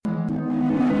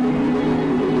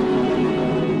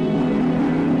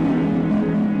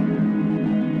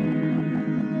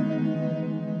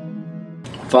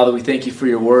Father, we thank you for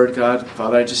your word, God.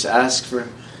 Father, I just ask for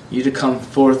you to come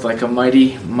forth like a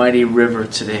mighty, mighty river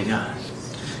today, God.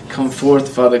 Come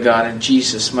forth, Father God, in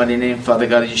Jesus' mighty name, Father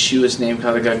God, in Yeshua's name,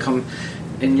 Father God. Come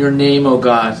in your name, O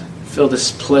God. Fill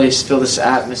this place, fill this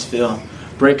atmosphere.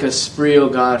 Break us free, O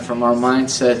God, from our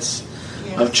mindsets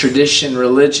of tradition,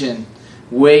 religion,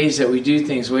 ways that we do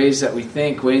things, ways that we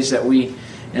think, ways that we...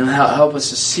 And help us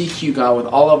to seek you, God, with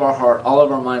all of our heart, all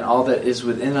of our mind, all that is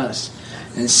within us.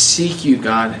 And seek you,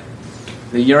 God.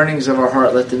 The yearnings of our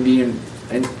heart, let them be in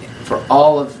for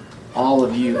all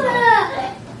of you,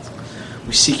 God.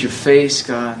 We seek your face,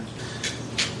 God.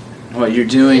 What you're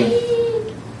doing.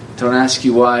 Don't ask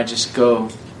you why. Just go.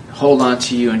 Hold on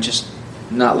to you and just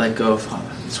not let go, Father.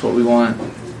 That's what we want.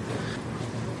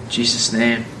 In Jesus'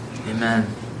 name, amen.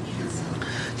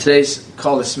 Today's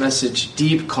call, this message,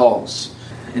 deep calls.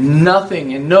 And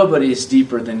nothing and nobody is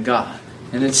deeper than God.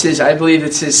 And it's I believe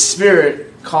it's His Spirit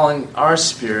calling our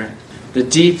spirit. The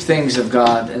deep things of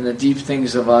God and the deep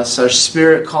things of us. Our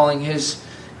spirit calling His.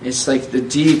 It's like the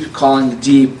deep calling the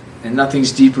deep. And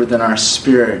nothing's deeper than our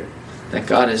spirit that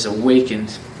God has awakened.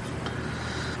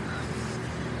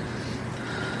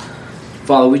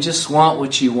 Father, we just want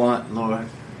what you want, Lord.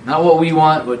 Not what we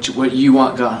want, but what you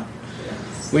want, God.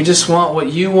 We just want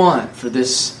what you want for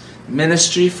this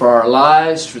ministry, for our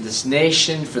lives, for this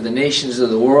nation, for the nations of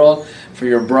the world, for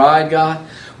your bride, God.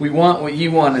 We want what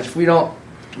you want. If we don't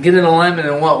get in alignment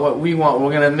and want what we want,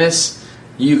 we're going to miss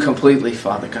you completely,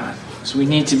 Father God. So we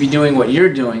need to be doing what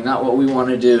you're doing, not what we want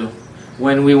to do,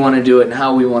 when we want to do it, and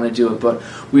how we want to do it. But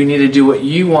we need to do what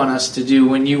you want us to do,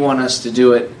 when you want us to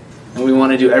do it. And we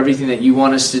want to do everything that you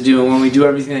want us to do. And when we do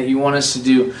everything that you want us to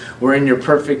do, we're in your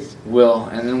perfect will.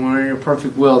 And then when we're in your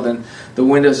perfect will, then the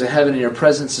windows of heaven and your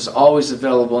presence is always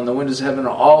available. And the windows of heaven are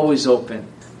always open.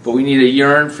 But we need to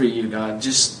yearn for you, God.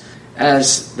 Just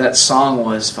as that song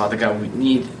was, Father God, we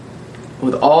need,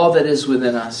 with all that is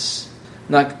within us.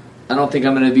 I don't think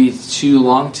I'm going to be too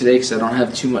long today because I don't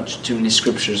have too many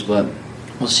scriptures. But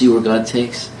we'll see where God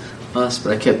takes us.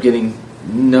 But I kept getting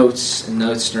notes and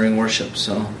notes during worship,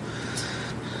 so...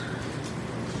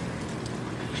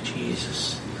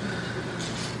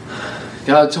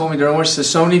 God told me during worship that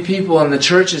so many people in the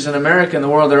churches in America and the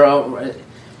world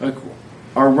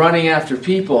are running after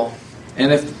people.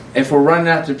 And if we're running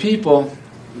after people,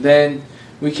 then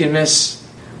we can miss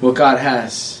what God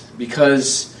has.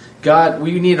 Because God,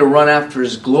 we need to run after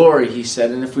His glory, He said.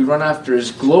 And if we run after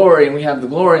His glory and we have the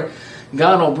glory,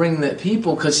 God will bring the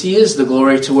people, because He is the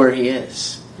glory, to where He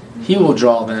is. He will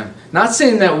draw them. Not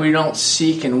saying that we don't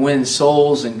seek and win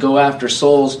souls and go after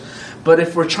souls, but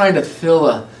if we're trying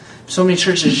to so many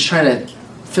churches are just trying to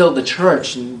fill the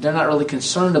church, and they're not really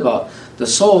concerned about the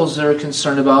souls. They're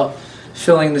concerned about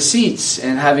filling the seats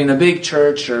and having a big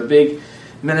church or a big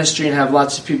ministry and have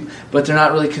lots of people. But they're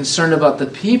not really concerned about the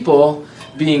people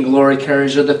being glory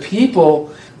carriers or the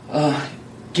people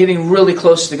getting really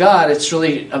close to God. It's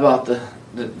really about the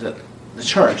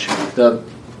church, the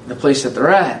place that they're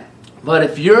at. But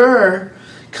if you're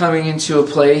coming into a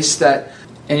place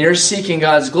and you're seeking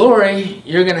God's glory,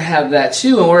 you're going to have that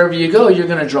too. And wherever you go, you're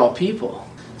going to draw people.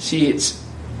 See,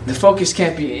 the focus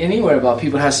can't be anywhere about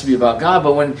people. It has to be about God.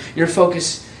 But when your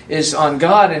focus is on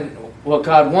God and what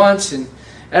God wants and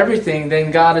everything,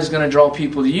 then God is going to draw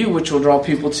people to you, which will draw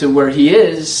people to where He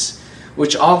is,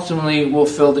 which ultimately will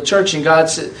fill the church. And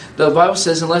the Bible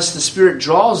says, unless the Spirit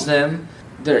draws them,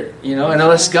 and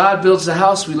unless God builds the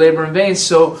house, we labor in vain.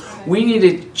 So we need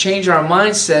to change our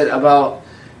mindset about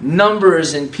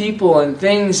numbers and people and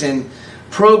things and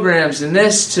programs and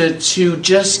this to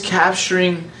just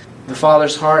capturing the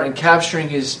Father's heart and capturing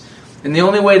His. And the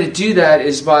only way to do that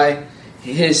is by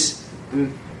His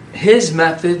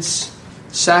methods,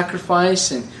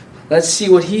 sacrifice, and let's see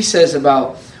what He says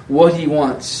about what He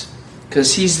wants,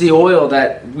 because He's the oil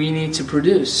that we need to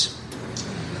produce.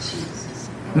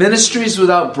 Ministries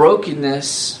without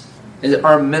brokenness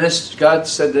are ministries. God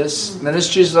said this: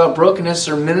 ministries without brokenness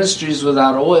are ministries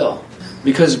without oil,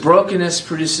 because brokenness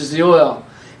produces the oil.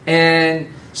 And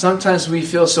sometimes we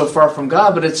feel so far from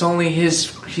God, but it's only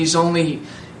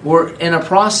we're in a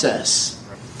process.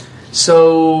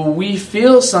 So we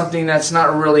feel something that's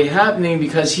not really happening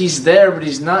because He's there, but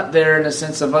He's not there in a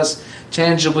sense of us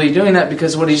tangibly doing that,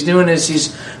 because what He's doing is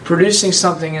He's producing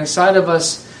something inside of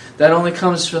us that only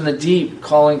comes from the deep,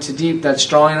 calling to deep, that's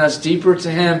drawing us deeper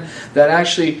to Him, that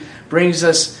actually brings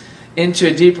us into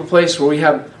a deeper place where we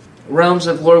have realms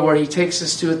of glory, where He takes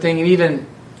us to a thing and even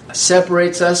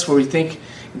separates us, where we think,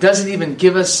 doesn't even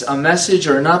give us a message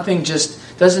or nothing, just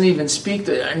doesn't even speak,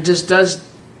 and just does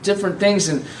different things.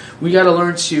 And we got to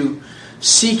learn to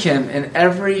seek Him in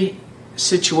every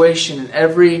situation, in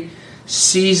every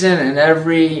season and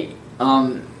every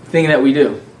thing that we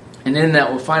do. And in that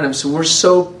we'll find Him. So we're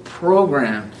so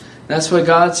programmed. That's why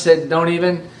God said, don't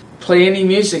even play any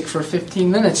music for 15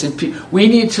 minutes. And we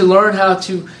need to learn how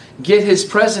to get His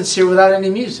presence here without any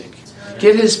music.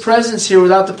 Get His presence here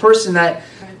without the person that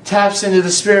taps into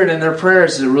the Spirit and their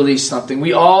prayers to release something.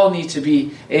 We all need to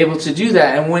be able to do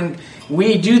that. And when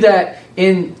we do that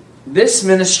in this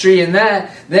ministry and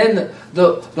that, then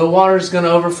the water is going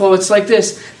to overflow. It's like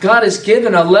this. God has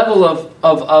given a level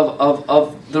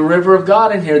of the river of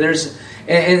God in here. There's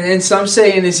and some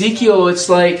say in Ezekiel it's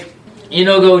like,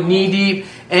 go knee deep,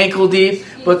 ankle deep.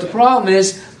 But the problem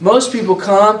is most people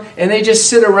come and they just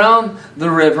sit around the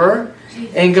river.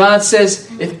 And God says,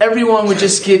 if everyone would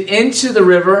just get into the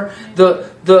river,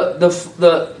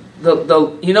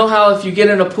 you know how if you get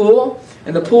in a pool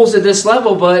and the pool's at this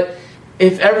level, but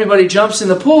if everybody jumps in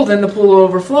the pool, then the pool will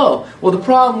overflow. Well, the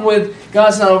problem with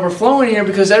God's not overflowing here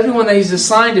because everyone that He's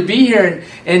assigned to be here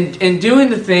and doing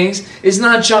the things is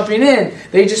not jumping in.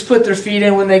 They just put their feet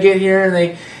in when they get here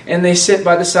and they sit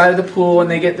by the side of the pool and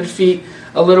they get their feet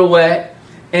a little wet.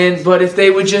 But if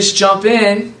they would just jump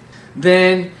in,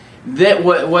 then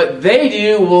what they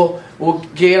do will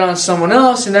get on someone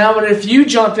else. And now, but if you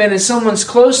jump in and someone's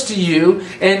close to you,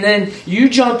 and then you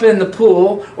jump in the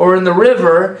pool or in the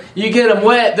river, you get them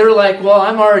wet. They're like, well,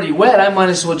 I'm already wet. I might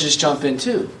as well just jump in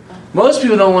too. Most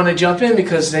people don't want to jump in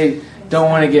because they don't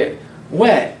want to get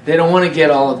wet. They don't want to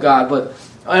get all of God. But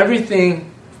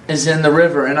everything is in the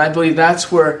river, and I believe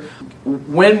that's where,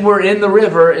 when we're in the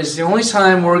river, is the only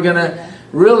time we're going to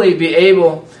really be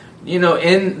able,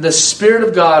 in the Spirit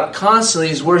of God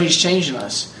constantly is where He's changing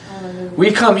us.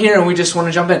 We come here and we just want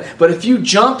to jump in. But if you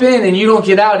jump in and you don't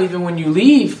get out even when you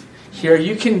leave here,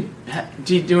 you can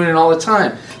be doing it all the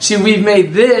time. See, we've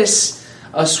made this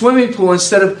a swimming pool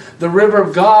instead of the river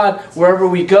of God. Wherever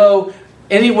we go,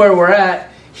 anywhere we're at,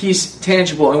 He's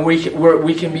tangible, and we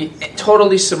can be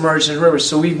totally submerged in the river.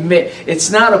 So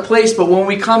it's not a place, but when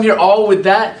we come here all with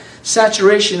that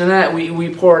saturation and that,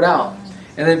 we pour it out.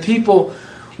 And then people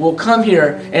will come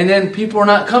here, and then people are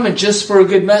not coming just for a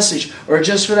good message or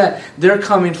just for that. They're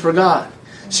coming for God.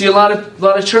 See, a lot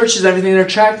of churches, everything, they're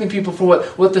attracting people for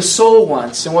what the soul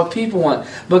wants and what people want.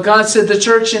 But God said the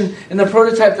church and the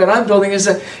prototype that I'm building is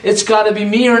that it's got to be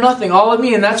me or nothing, all of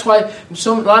me. And that's why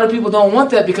a lot of people don't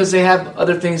want that, because they have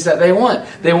other things that they want.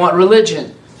 They want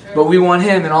religion, but we want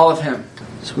Him and all of Him.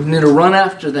 So we need to run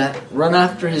after that, run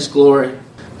after His glory.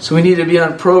 So we need to be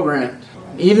on program.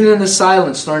 Even in the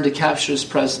silence, learn to capture His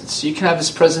presence. You can have His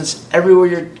presence everywhere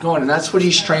you're going. And that's what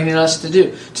He's training us to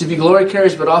do. To be glory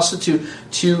carriers, but also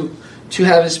to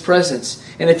have His presence.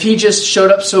 And if He just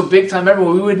showed up so big time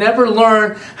everywhere, we would never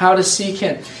learn how to seek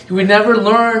Him. We would never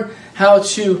learn how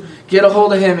to get a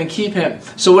hold of Him and keep Him.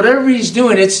 So whatever He's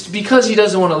doing, it's because He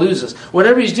doesn't want to lose us.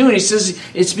 Whatever He's doing, He says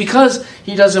it's because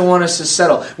He doesn't want us to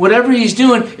settle. Whatever He's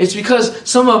doing, it's because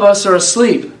some of us are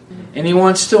asleep. And He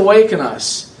wants to awaken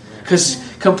us. Because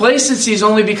complacency is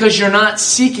only because you're not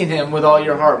seeking Him with all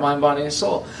your heart, mind, body, and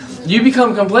soul. You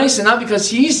become complacent not because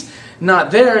He's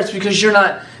not there. It's because you're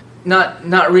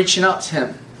not reaching out to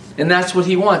Him. And that's what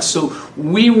He wants. So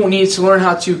we will need to learn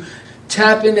how to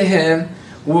tap into Him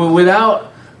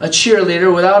without a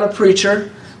cheerleader, without a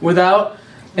preacher,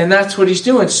 and that's what He's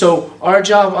doing. So our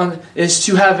job is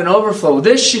to have an overflow.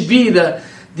 This should be the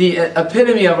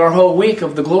epitome of our whole week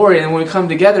of the glory. And when we come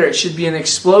together, it should be an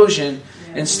explosion.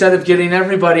 Instead of getting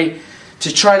everybody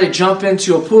to try to jump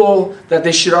into a pool that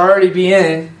they should already be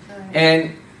in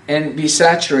and be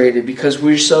saturated, because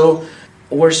we're so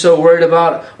worried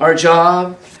about our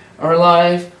job, our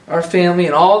life, our family,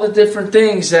 and all the different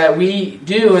things that we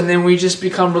do, and then we just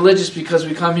become religious because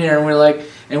we come here and we're like,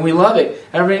 and we love it.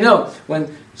 Everybody know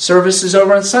when service is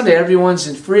over on Sunday, everyone's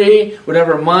in free,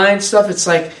 whatever mind stuff. It's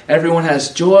like everyone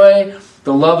has joy.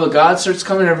 The love of God starts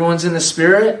coming. Everyone's in the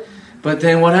Spirit. But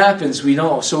then what happens? We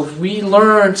don't. So if we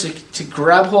learn to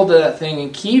grab hold of that thing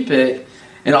and keep it,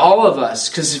 and all of us,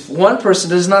 because if one person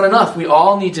does not enough, we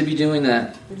all need to be doing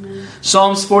that. Mm-hmm.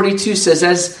 Psalms 42 says,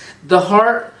 as the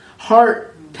heart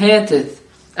panteth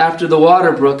after the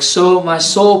water brook, so my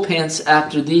soul pants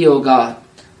after Thee, O God.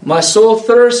 My soul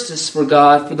thirsteth for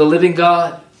God, for the living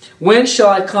God. When shall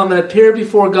I come and appear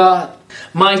before God?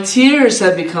 My tears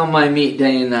have become my meat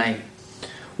day and night.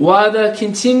 While thou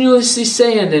continuously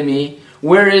say unto me,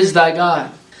 where is thy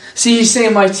God? See, he's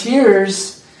saying my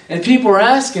tears, and people are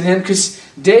asking him, because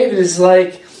David is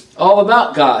like all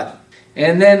about God.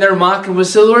 And then they're mocking him,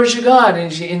 so where's your God?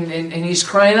 And he's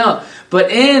crying out.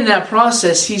 But in that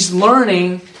process, he's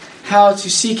learning how to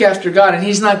seek after God. And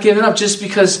he's not giving up just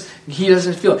because he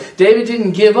doesn't feel it. David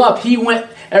didn't give up. He went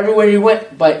everywhere he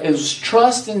went. But it was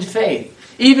trust and faith.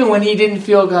 Even when he didn't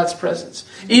feel God's presence.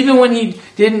 Even when he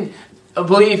didn't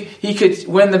believe he could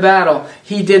win the battle,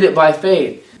 he did it by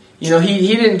faith. He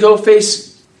didn't go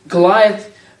face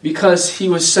Goliath because he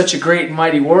was such a great and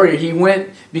mighty warrior. He went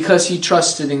because he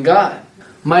trusted in God.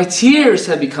 My tears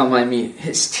have become my meat.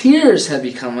 His tears have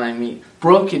become my meat.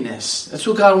 Brokenness. That's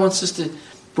what God wants us to.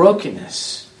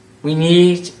 Brokenness. We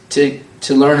need to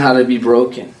learn how to be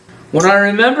broken. When I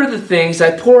remember the things,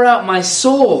 I pour out my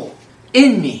soul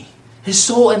in me. His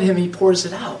soul in him, he pours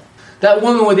it out. That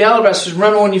woman with the alabaster,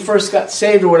 remember when you first got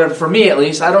saved or whatever, for me at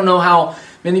least, I don't know how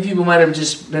many people might have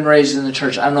just been raised in the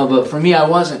church. I don't know, but for me, I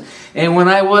wasn't. And when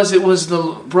I was, it was the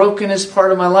brokenness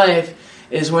part of my life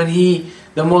is when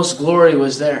the most glory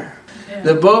was there. Yeah.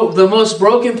 The most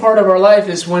broken part of our life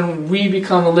is when we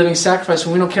become a living sacrifice,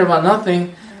 when we don't care about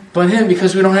nothing but him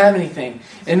because we don't have anything.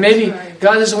 And maybe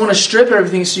God doesn't want to strip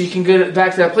everything so you can get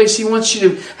back to that place. He wants you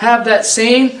to have that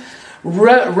same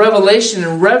revelation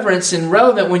and reverence and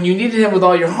relevant when you needed him with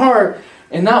all your heart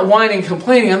and not whining and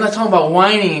complaining. I'm not talking about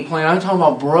whining and complaining. I'm talking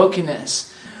about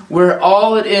brokenness where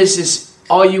all it is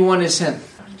all you want is him.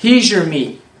 He's your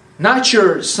meat, not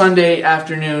your Sunday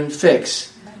afternoon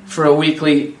fix for a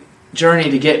weekly journey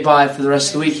to get by for the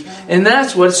rest of the week. And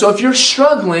that's what, so if you're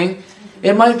struggling,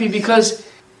 it might be because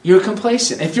you're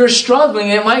complacent. If you're struggling,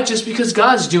 it might just because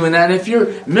God's doing that. If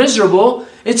you're miserable,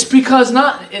 it's because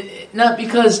not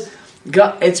because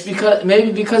God, it's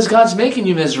because God's making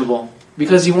you miserable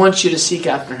because he wants you to seek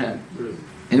after him.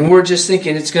 And we're just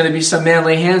thinking it's going to be some man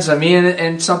lay hands on me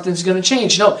and something's going to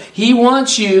change. No, he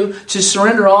wants you to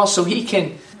surrender all so he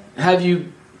can have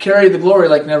you carry the glory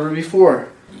like never before.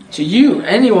 To you,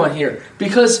 anyone here.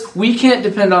 Because we can't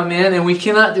depend on man and we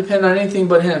cannot depend on anything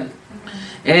but him.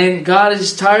 And God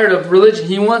is tired of religion.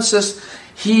 He wants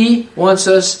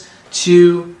us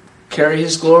to carry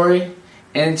his glory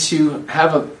and to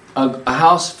have a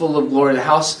house full of glory.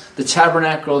 The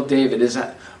tabernacle of David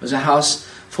was a house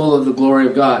full of the glory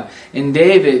of God. And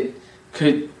David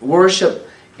could worship,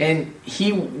 and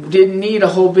he didn't need a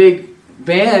whole big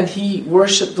band. He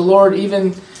worshiped the Lord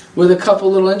even with a couple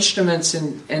little instruments,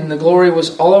 and the glory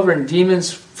was all over, and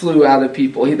demons flew out of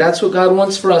people. That's what God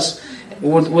wants for us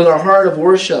with our heart of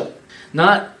worship.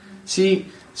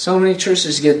 So many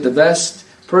churches get the best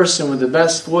person with the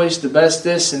best voice, the best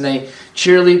this, and they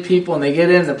cheerlead people, and they get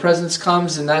in, the presence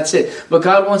comes, and that's it. But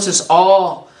God wants us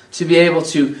all to be able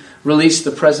to release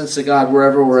the presence of God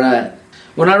wherever we're at.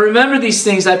 When I remember these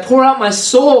things, I pour out my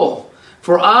soul,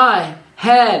 for I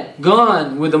had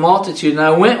gone with the multitude, and I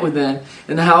went with them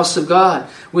in the house of God,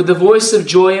 with the voice of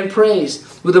joy and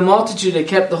praise, with the multitude that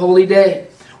kept the holy day.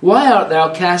 Why art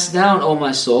thou cast down, O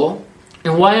my soul?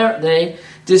 And why art they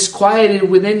disquieted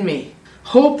within me?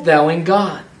 Hope thou in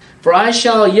God, for I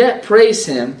shall yet praise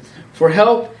him for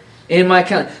help in my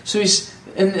countenance. So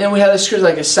and we have the scripture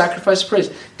like a sacrifice of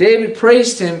praise. David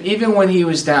praised him even when he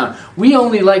was down. We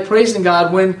only like praising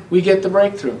God when we get the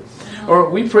breakthrough. Or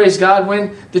we praise God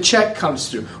when the check comes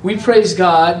through. We praise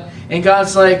God, and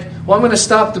God's like, well, I'm going to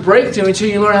stop the breakthrough until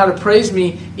you learn how to praise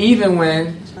me even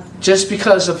when, just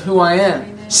because of who I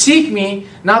am. Seek me,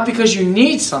 not because you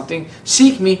need something.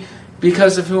 Seek me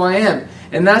because of who I am.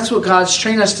 And that's what God's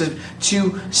trained us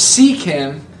to seek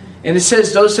him. And it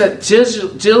says those that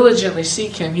diligently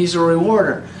seek him, he's a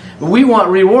rewarder. We want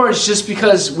rewards just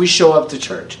because we show up to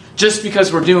church. Just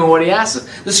because we're doing what he asks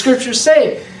us. The scriptures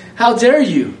say, how dare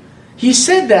you? He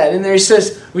said that in there. He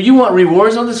says, well, you want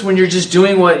rewards on this when you're just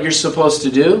doing what you're supposed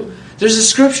to do? There's a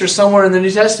scripture somewhere in the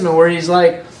New Testament where he's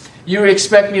like, you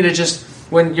expect me to just,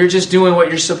 when you're just doing what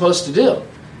you're supposed to do.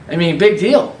 I mean, big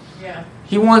deal. Yeah.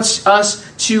 He wants our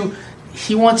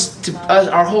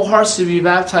whole hearts to be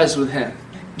baptized with him.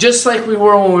 Just like we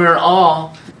were when we were in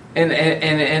awe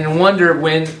and wonder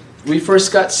when we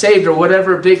first got saved or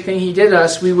whatever big thing he did to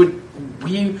us,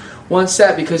 he wants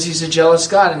that because he's a jealous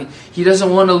God. And he doesn't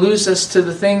want to lose us to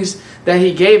the things that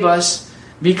he gave us,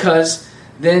 because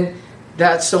then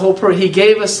that's the whole purpose. He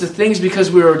gave us the things because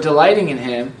we were delighting in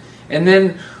him. And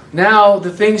then now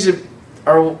the things that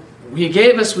he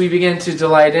gave us, we begin to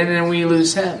delight in, and we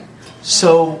lose him.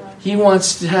 So he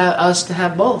wants to have us to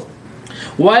have both.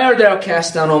 Why art thou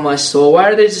cast down, O my soul? Why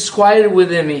are they disquieted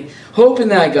within me? Hope in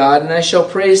thy God, and I shall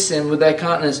praise him with thy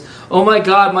countenance. O my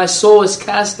God, my soul is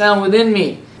cast down within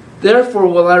me. Therefore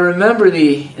will I remember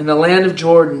thee in the land of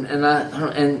Jordan,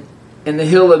 and in the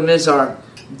hill of Mizar.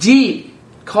 Deep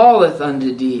calleth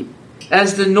unto deep,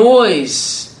 as the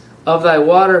noise of thy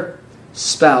water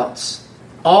spouts.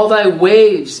 All thy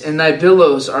waves and thy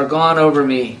billows are gone over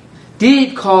me.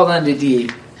 Deep called unto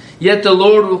deep. Yet the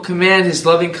Lord will command his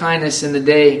loving kindness in the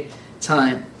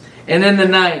daytime, and in the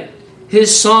night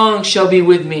His song shall be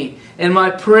with me, and my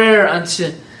prayer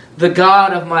unto the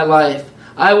God of my life.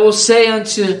 I will say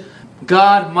unto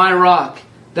God my rock,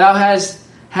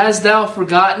 hast thou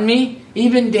forgotten me?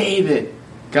 Even David.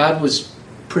 God was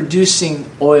producing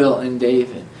oil in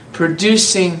David,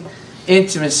 producing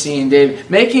intimacy in David,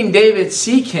 making David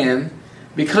seek Him,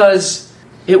 because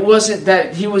it wasn't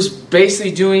that he was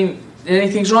basically doing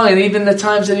anything wrong. And even the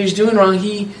times that he was doing wrong,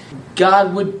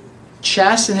 God would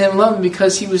chasten him, love him,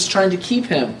 because he was trying to keep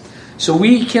him. So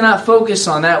we cannot focus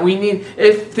on that.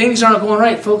 If things aren't going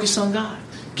right, focus on God.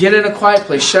 Get in a quiet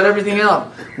place. Shut everything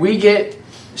out. We get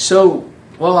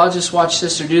I'll just watch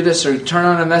this or do this or turn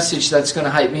on a message that's going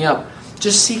to hype me up.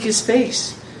 Just seek His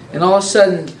face. And all of a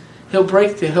sudden, He'll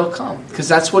come. Because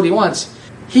that's what He wants.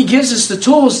 He gives us the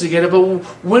tools to get it. But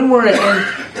when we're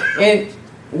in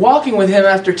walking with Him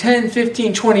after 10,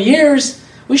 15, 20 years,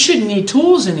 we shouldn't need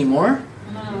tools anymore.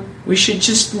 We should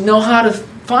just know how to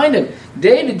find Him.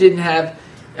 David didn't have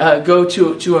go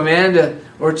to a man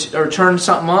or turn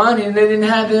something on, and they didn't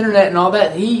have the internet and all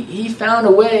that. He found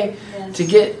a way to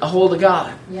get a hold of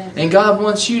God. Yes. And God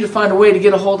wants you to find a way to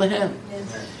get a hold of Him.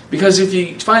 Yes. Because if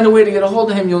you find a way to get a hold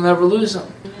of Him, you'll never lose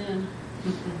Him.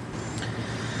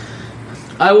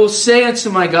 I will say unto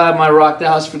my God, my rock,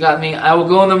 thou hast forgotten me. I will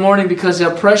go in the morning because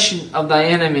of the oppression of thy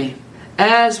enemy.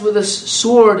 As with a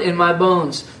sword in my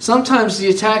bones. Sometimes the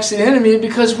attacks of the enemy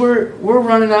because we're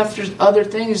running after other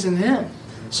things than Him.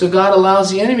 So God allows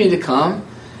the enemy to come.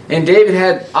 And David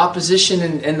had opposition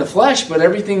in the flesh, but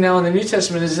everything now in the New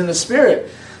Testament is in the Spirit.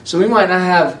 So we might not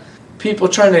have people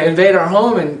trying to invade our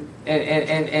home and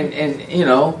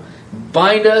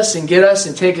bind us and get us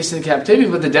and take us into captivity,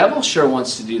 but the devil sure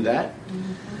wants to do that.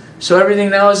 So everything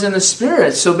now is in the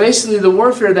Spirit. So basically the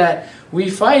warfare that we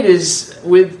fight is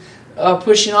with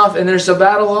pushing off, and there's a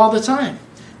battle all the time.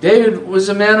 David was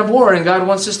a man of war, and God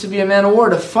wants us to be a man of war,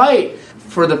 to fight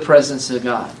for the presence of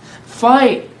God.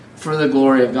 Fight for the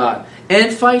glory of God.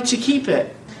 And fight to keep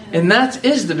it. And that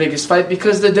is the biggest fight,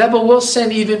 because the devil will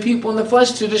send even people in the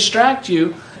flesh to distract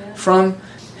you from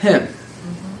Him.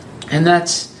 And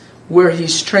that's where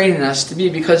he's training us to be,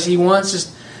 because he wants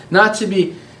us not to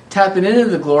be tapping into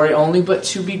the glory only, but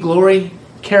to be glory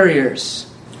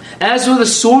carriers. As with a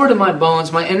sword in my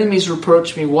bones, my enemies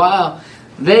reproach me, while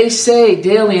they say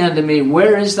daily unto me,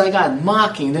 where is thy God?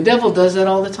 Mocking. The devil does that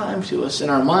all the time to us in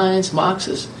our minds, mocks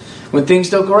us when things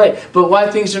don't go right. But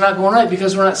why things are not going right?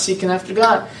 Because we're not seeking after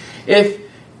God.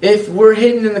 If we're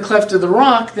hidden in the cleft of the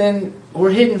rock, then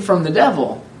we're hidden from the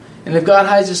devil. And if God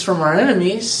hides us from our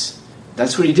enemies,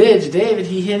 that's what he did to David.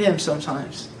 He hid him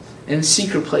sometimes in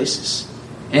secret places.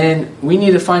 And we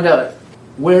need to find out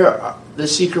where the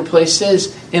secret place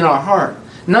is in our heart.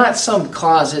 Not some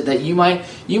closet that you might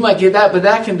get that, but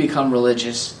that can become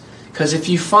religious. Because if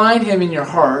you find him in your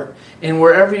heart, and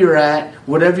wherever you're at,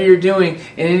 whatever you're doing,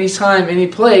 in any time, any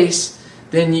place,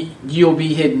 then you'll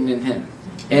be hidden in him.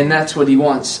 And that's what he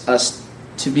wants us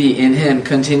to be, in him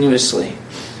continuously.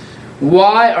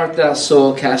 Why art thou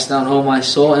so cast down, O my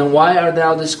soul, and why art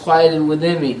thou disquieted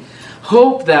within me?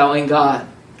 Hope thou in God.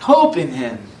 Hope in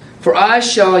him. For I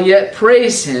shall yet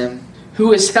praise him,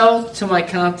 who is health to my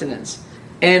countenance,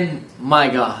 and my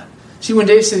God. See, when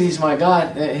David said he's my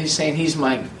God, he's saying he's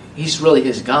really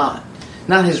his God,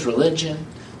 not his religion.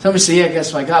 Somebody say, yeah, I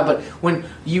guess my God. But when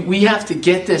we have to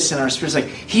get this in our spirits, like,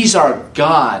 he's our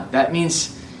God. That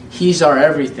means he's our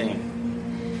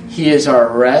everything. He is our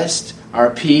rest, our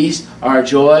peace, our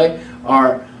joy,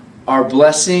 our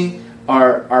blessing,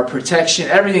 our protection,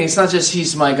 everything. It's not just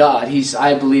he's my God.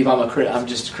 I believe I'm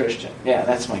just a Christian. Yeah,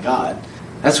 that's my God.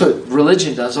 That's what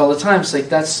religion does all the time. It's like,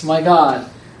 that's my God.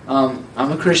 I'm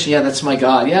a Christian. Yeah, that's my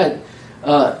God. Yeah,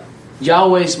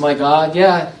 Yahweh's my God.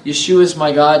 Yeah, Yeshua's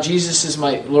my God. Jesus is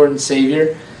my Lord and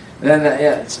Savior. And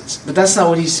then, but that's not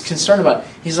what he's concerned about.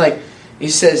 He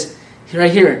says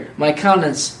right here, my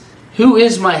countenance. Who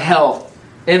is my health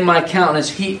and my countenance?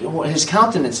 His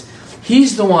countenance.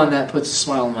 He's the one that puts a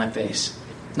smile on my face.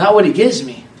 Not what he gives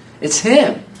me. It's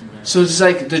him. So it's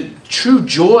like the true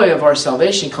joy of our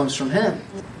salvation comes from him.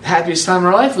 The happiest time in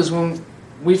our life was when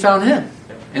we found him.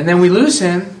 And then we lose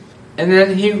him, and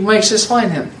then he makes us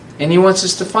find him. And he wants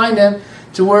us to find him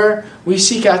to where we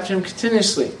seek after him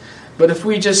continuously. But if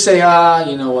we just say,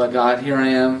 you know what, God, here I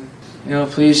am.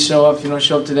 Please show up. If you don't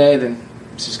show up today, then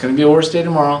it's just going to be a worse day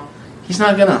tomorrow. He's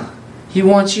not going to. He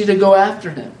wants you to go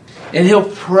after him. And he'll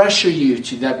pressure you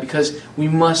to that, because we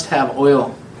must have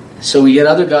oil. So we get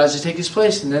other gods to take his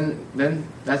place, and then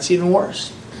that's even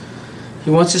worse. He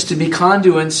wants us to be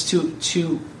conduits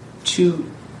to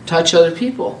touch other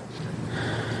people.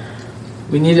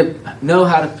 We need to know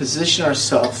how to position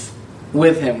ourselves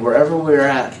with him wherever we're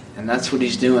at, and that's what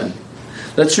he's doing.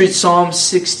 Let's read Psalm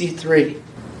 63.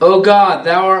 O God,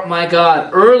 thou art my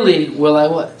God. Early will I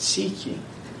what? Seek you.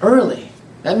 Early.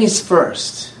 That means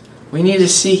first. We need to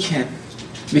seek Him.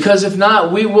 Because if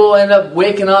not, we will end up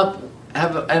waking up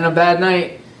and a bad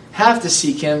night, have to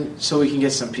seek Him so we can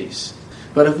get some peace.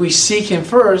 But if we seek Him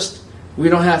first, we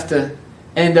don't have to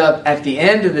end up at the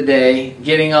end of the day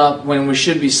getting up when we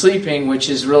should be sleeping, which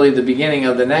is really the beginning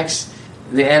of the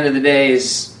end of the day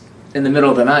is in the middle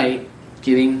of the night,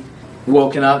 getting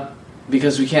woken up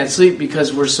because we can't sleep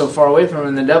because we're so far away from Him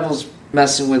and the devil's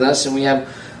messing with us and we have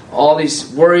all these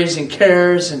worries and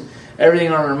cares and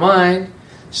everything on our mind.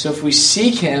 So if we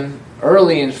seek Him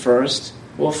early and first,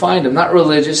 we'll find Him. Not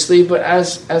religiously, but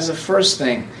as a first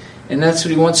thing. And that's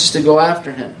what He wants us to go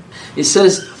after Him. He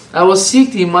says, I will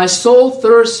seek Thee, my soul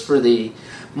thirsts for Thee,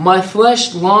 my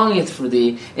flesh longeth for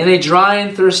Thee, in a dry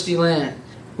and thirsty land,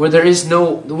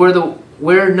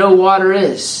 where no water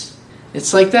is.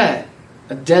 It's like that.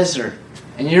 A desert.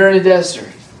 And you're in a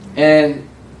desert. And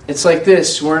it's like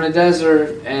this. We're in a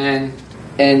desert and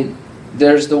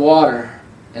there's the water.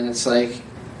 And it's like,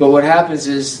 but what happens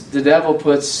is the devil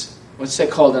puts, what's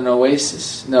that called, an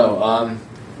oasis? No,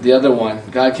 the other one.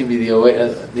 God can be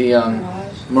the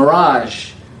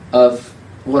mirage of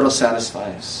what will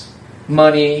satisfy us.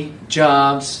 Money,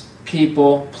 jobs,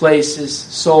 people, places,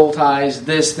 soul ties,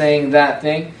 this thing, that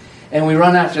thing. And we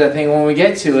run after that thing. When we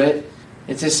get to it,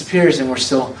 it disappears and we're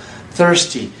still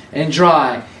thirsty and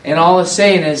dry. And all it's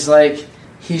saying is like,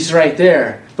 He's right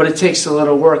there. But it takes a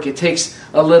little work. It takes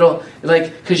a little,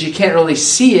 because you can't really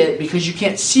see it, because you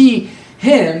can't see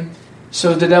Him.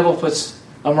 So the devil puts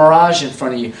a mirage in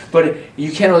front of you. But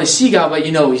you can't really see God, but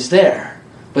you know He's there.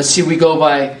 But see, we go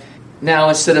by, now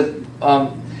instead of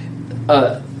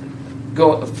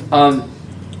go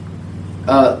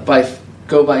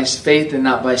by faith and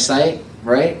not by sight,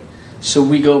 right? So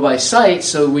we go by sight,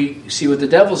 so we see what the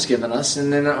devil's given us,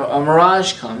 and then a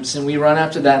mirage comes, and we run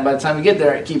after that, and by the time we get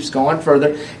there, it keeps going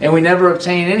further, and we never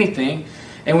obtain anything,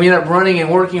 and we end up running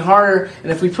and working harder,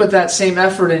 and if we put that same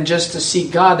effort in just to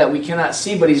seek God that we cannot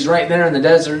see, but He's right there in the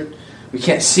desert, we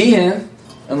can't see Him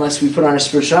unless we put on our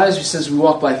spiritual eyes. He says we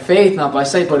walk by faith, not by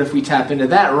sight, but if we tap into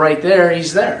that, right there,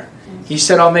 He's there. He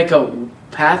said, I'll make a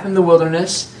path in the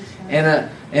wilderness and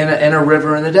a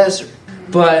river in the desert.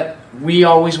 But we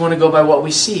always want to go by what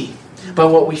we see, by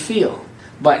what we feel,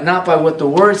 but not by what the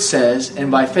Word says and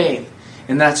by faith.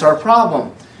 And that's our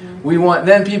problem. We want,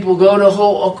 then people go to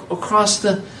across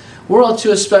the world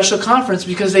to a special conference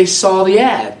because they saw the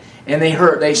ad and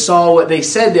they saw what they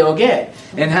said they'll get.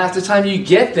 And half the time you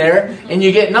get there and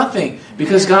you get nothing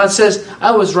because God says,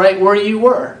 I was right where you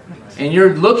were. And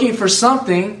you're looking for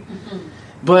something,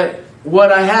 but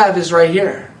what I have is right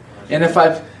here. And if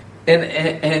I've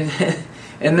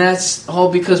and that's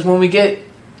all because when we get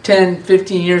 10,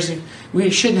 15 years,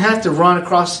 we shouldn't have to run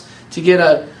across to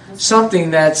get something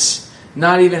that's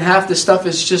not even half the stuff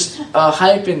is just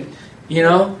hype and,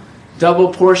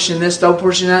 double portion this, double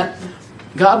portion that.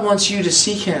 God wants you to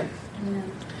seek Him.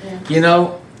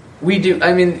 We do.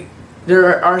 I mean,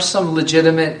 there are some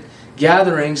legitimate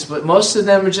gatherings, but most of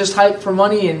them are just hype for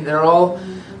money, and they're all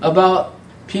about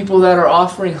people that are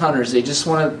offering hunters. They just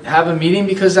want to have a meeting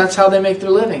because that's how they make their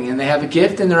living. And they have a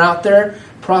gift and they're out there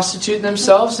prostituting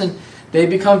themselves and they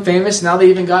become famous. Now they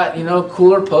even got,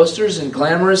 cooler posters and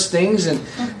glamorous things and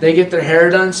they get their hair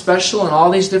done special and all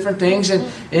these different things. And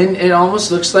it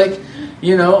almost looks like,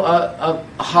 a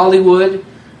Hollywood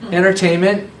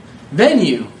entertainment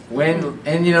venue. And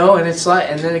it's like,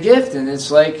 and then a gift and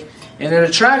it's like, and it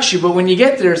attracts you, but when you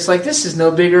get there, it's like, this is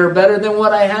no bigger or better than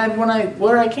what I had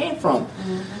where I came from.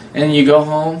 And you go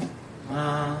home,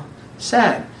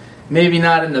 sad. Maybe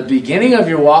not in the beginning of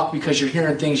your walk because you're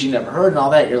hearing things you never heard and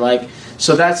all that. You're like,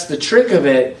 so that's the trick of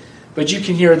it, but you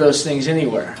can hear those things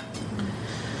anywhere.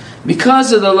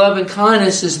 Because of the love and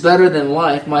kindness is better than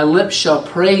life, my lips shall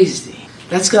praise Thee.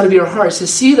 That's got to be our heart. It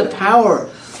says, see the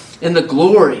power and the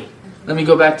glory. Let me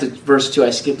go back to verse 2. I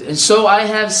skipped it. And so I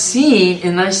have seen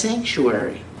in Thy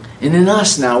sanctuary. And in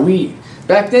us now,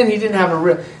 back then he didn't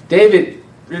have David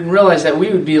didn't realize that we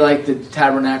would be like the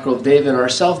tabernacle of David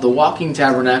ourselves, the walking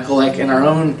tabernacle, like in our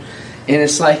own. And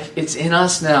it's like, it's in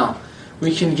us now.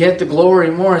 We can get the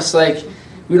glory more. It's like,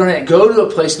 we don't have to go to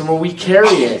a place no more. We carry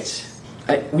it.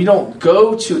 We don't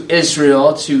go to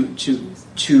Israel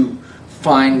to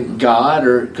find God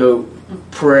or go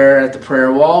prayer at the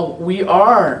prayer wall. We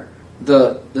are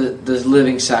the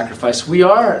living sacrifice. We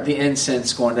are the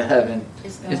incense going to heaven.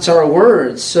 It's our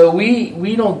words. So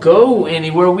we don't go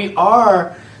anywhere. We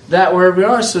are that wherever we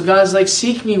are. So God's like,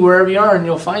 seek me wherever you are and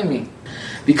you'll find me.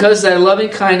 Because Thy loving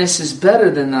kindness is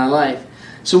better than Thy life.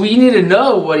 So we need to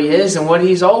know what He is and what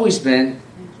He's always been.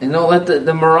 And don't let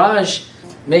the mirage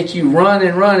make you run,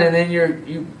 and then you're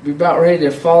about ready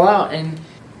to fall out.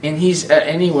 And He's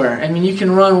anywhere. I mean, you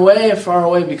can run way far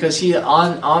away because He's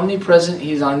omnipresent,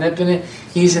 He's omnipotent,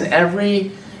 He's in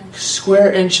every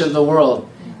square inch of the world.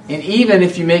 And even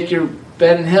if you make your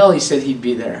bed in hell, He said He'd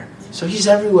be there. So He's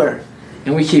everywhere.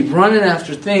 And we keep running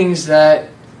after things that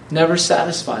never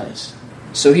satisfy us.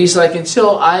 So He's like,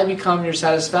 until I become your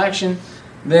satisfaction,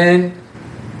 then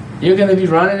you're going to be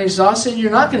running exhausted,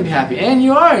 you're not going to be happy. And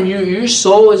you are. Your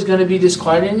soul is going to be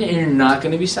disquieted and you're not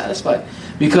going to be satisfied.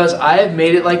 Because I have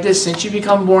made it like this. Since you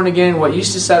become born again, what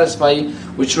used to satisfy you,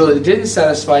 which really didn't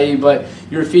satisfy you, but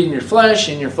you were feeding your flesh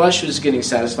and your flesh was getting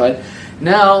satisfied.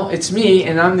 Now it's me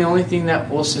and I'm the only thing that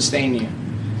will sustain you.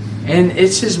 And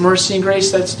it's His mercy and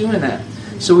grace that's doing that.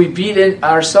 So we beat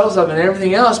ourselves up and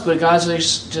everything else, but God's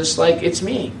just like, it's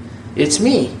me. It's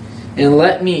me. And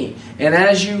let me. And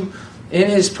as you, in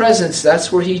His presence,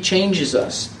 that's where He changes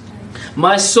us.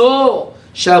 My soul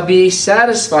shall be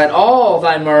satisfied, all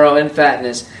thy marrow and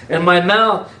fatness, and my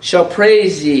mouth shall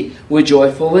praise thee with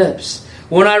joyful lips.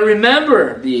 When I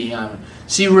remember thee,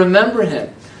 remember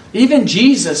Him. Even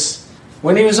Jesus,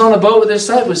 when He was on the boat with His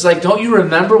disciples, was like, don't you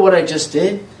remember what I just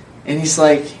did? And He's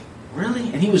like,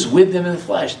 really? And He was with them in the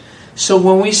flesh. So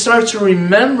when we start to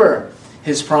remember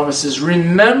His promises,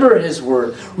 remember His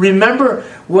word, remember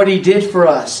what He did for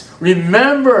us,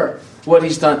 remember what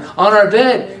He's done on our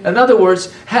bed. In other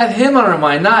words, have Him on our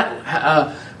mind,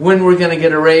 not when we're going to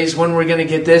get a raise, when we're going to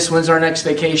get this, when's our next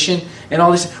vacation, and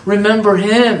all this. Remember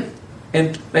Him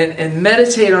and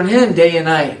meditate on Him day and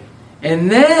night. And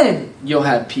then you'll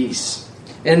have peace.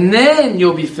 And then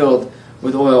you'll be filled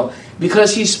with oil.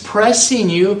 Because He's pressing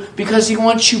you, because He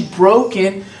wants you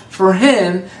broken for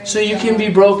Him, so you can be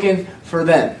broken for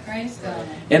them.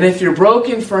 And if you're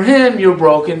broken for Him, you're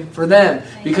broken for them.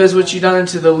 Because what you've done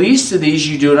unto the least of these,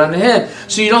 you do it unto Him.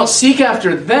 So you don't seek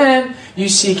after them, you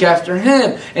seek after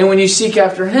Him. And when you seek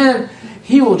after Him,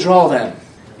 He will draw them.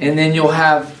 And then you'll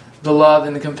have the love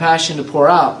and the compassion to pour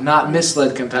out, not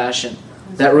misled compassion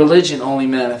that religion only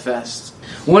manifests.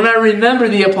 When I remember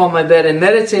thee upon my bed and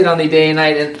meditate on thee day and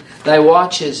night and thy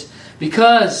watches,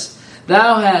 because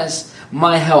thou hast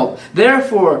my help.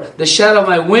 Therefore, the shadow of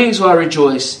my wings will I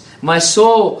rejoice. My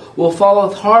soul will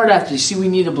follow hard after thee. See, we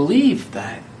need to believe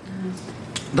that.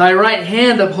 Thy right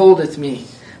hand upholdeth me.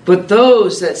 But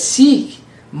those that seek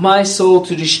my soul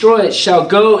to destroy it shall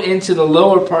go into the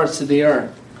lower parts of the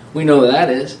earth. We know what that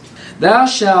is. Thou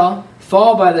shalt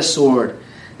fall by the sword,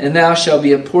 and thou shalt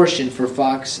be a portion for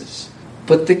foxes.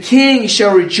 But the king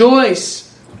shall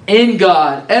rejoice in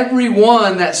God. Every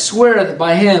one that sweareth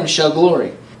by Him shall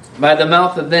glory. By the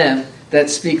mouth of them that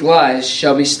speak lies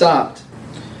shall be stopped.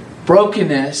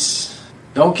 Brokenness,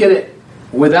 don't get it.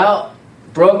 Without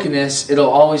brokenness, it'll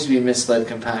always be misled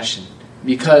compassion.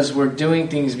 Because we're doing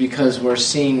things because we're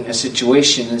seeing a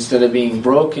situation instead of being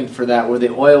broken for that, where the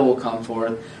oil will come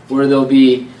forth, where there'll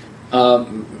be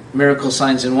miracle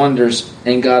signs and wonders,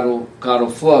 and God will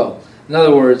flow. In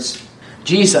other words,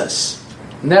 Jesus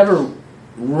never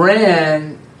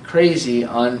ran crazy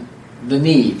on the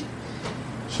need.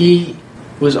 He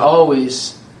was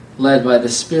always led by the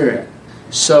Spirit.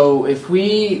 So if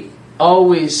we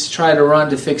always try to run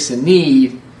to fix a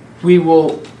need, we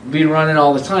will be running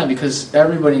all the time, because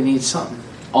everybody needs something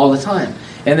all the time.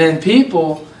 And then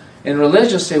people in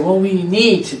religion say, well, we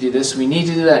need to do this, we need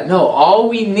to do that. No, all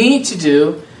we need to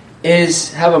do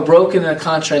is have a broken and a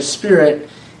contrite spirit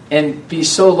and be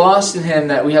so lost in Him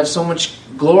that we have so much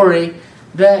glory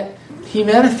that He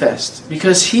manifests.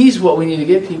 Because He's what we need to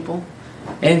give people.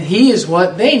 And He is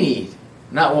what they need,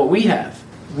 not what we have.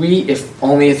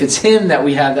 If it's Him that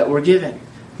we have that we're given.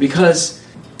 Because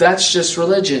that's just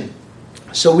religion.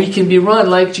 So we can be run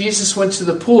like Jesus went to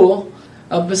the pool.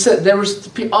 There was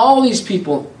all these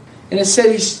people. And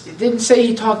it didn't say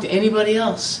He talked to anybody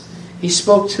else. He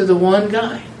spoke to the one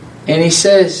guy. And He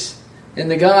says, and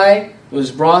the guy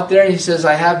was brought there, and he says,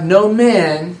 I have no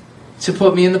man to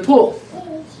put me in the pool.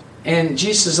 And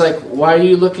Jesus is like, why are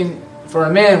you looking for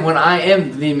a man when I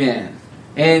am the man?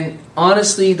 And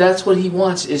honestly, that's what He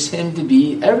wants, is Him to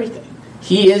be everything.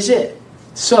 He is it.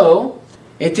 So,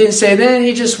 it didn't say then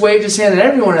He just waved His hand at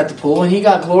everyone at the pool, and He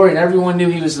got glory, and everyone knew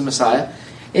He was the Messiah.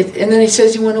 And then He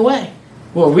says He went away.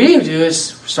 What we do is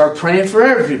start praying for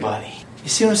everybody. You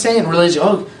see what I'm saying?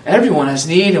 Religion, everyone has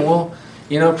need, and we'll,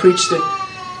 preach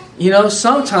the...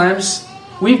 sometimes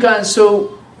we've gotten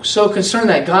so concerned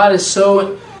that God is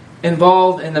so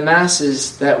involved in the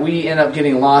masses that we end up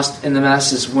getting lost in the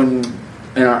masses when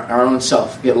in our own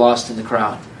self get lost in the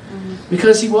crowd. Mm-hmm.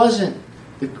 Because He wasn't.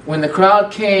 When the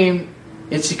crowd came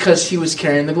it's because he was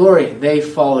carrying the glory. They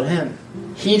followed him.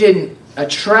 He didn't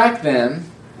attract them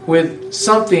with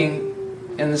something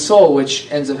in the soul,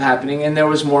 which ends up happening, and there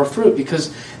was more fruit,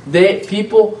 because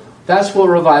that's what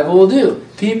revival will do.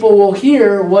 People will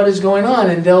hear what is going on,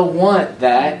 and they'll want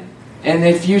that. And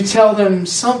if you tell them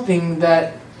something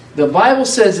that the Bible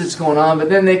says it's going on, but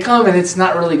then they come and it's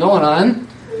not really going on,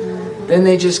 then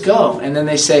they just go. And then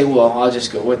they say, well, I'll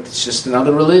just go with it. It's just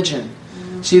another religion.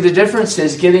 See, the difference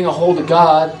is getting a hold of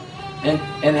God and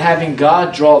having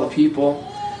God draw the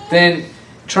people, then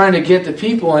trying to get the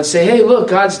people and say, hey, look,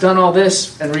 God's done all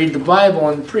this, and read the Bible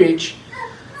and preach.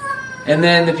 And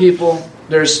then the people,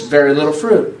 there's very little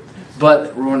fruit.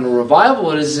 But when the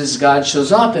revival is God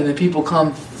shows up and the people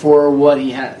come for what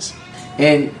he has.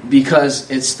 And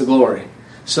because it's the glory.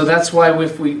 So that's why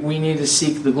we need to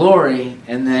seek the glory,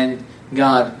 and then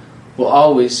God will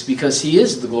always, because he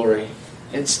is the glory.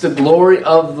 It's the glory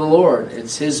of the Lord.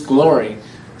 It's his glory.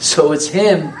 So it's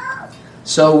him.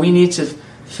 So we need to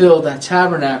fill that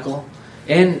tabernacle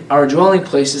and our dwelling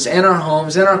places and our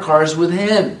homes and our cars with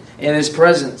him and his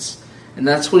presence. And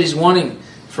that's what he's wanting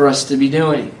for us to be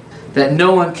doing. That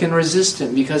no one can resist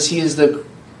him, because he is the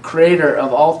creator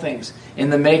of all things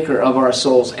and the maker of our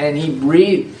souls. And he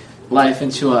breathed life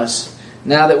into us.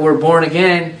 Now that we're born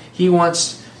again, he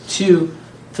wants to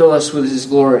fill us with his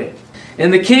glory.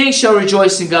 And the king shall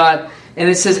rejoice in God. And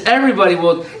it says everybody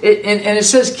will. And it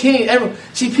says king.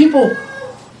 See, people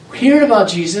heard about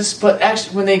Jesus, but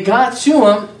actually when they got to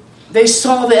him, they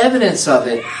saw the evidence of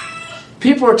it.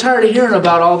 People are tired of hearing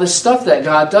about all this stuff that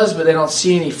God does, but they don't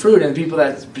see any fruit. And people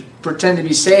that pretend to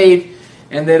be saved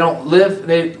and they don't live,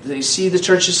 they see the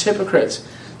church as hypocrites.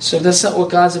 So that's not what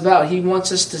God's about. He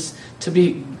wants us to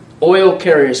be oil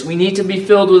carriers. We need to be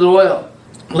filled with oil.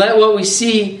 Let what we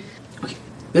see,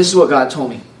 this is what God told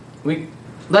me.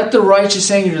 Let the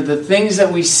righteous anger, the things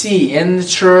that we see in the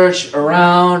church,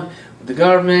 around, the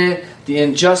government, the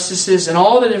injustices, and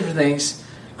all the different things,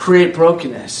 create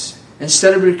brokenness.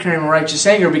 Instead of carrying righteous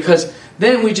anger, because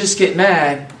then we just get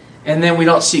mad and then we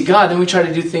don't see God. Then we try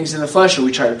to do things in the flesh, or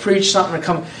we try to preach something to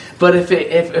come. But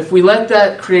if we let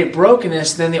that create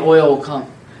brokenness, then the oil will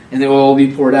come and the oil will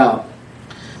be poured out.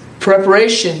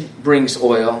 Preparation brings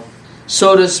oil.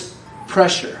 So does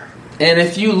pressure. And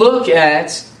if you look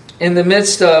at in the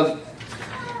midst of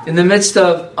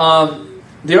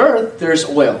the earth, there's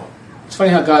oil. It's funny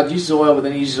how God uses oil, but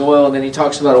then he uses oil, and then he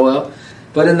talks about oil.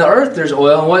 But in the earth, there's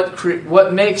oil, and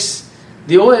what makes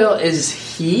the oil is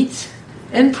heat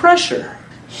and pressure.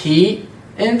 Heat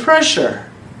and pressure.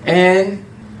 And,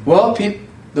 well,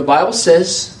 the Bible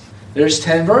says there's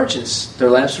 10 virgins. Their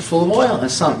lamps are full of oil.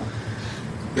 That's some.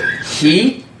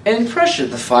 Heat and pressure.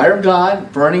 The fire of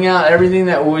God burning out everything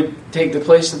that would take the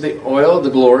place of the oil, the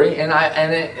glory, and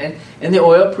the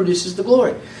oil produces the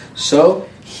glory. So,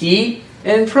 heat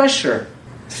and pressure.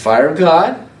 The fire of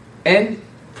God and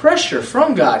pressure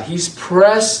from God. He's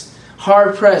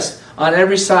hard pressed on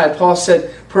every side. Paul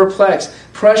said, perplexed,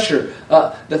 pressure,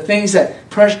 the things that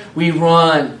pressure. We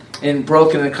run in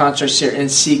broken and contrite spirit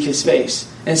and seek his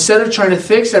face. Instead of trying to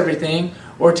fix everything,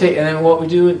 and then what we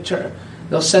do,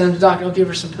 they'll send him to the doctor, I'll give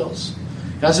her some pills.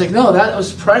 God's like, no, that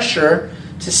was pressure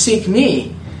to seek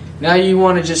me. Now you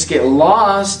want to just get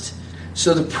lost.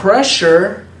 So the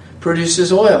pressure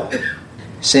produces oil.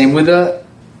 Same with the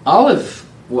olive.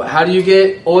 How do you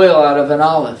get oil out of an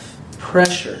olive?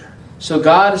 Pressure. So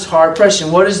God is hard pressed.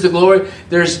 And what is the glory?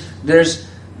 There's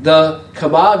the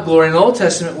kabod glory in the Old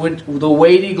Testament. The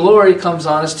weighty glory comes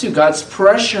on us too. God's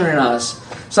pressuring us.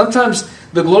 Sometimes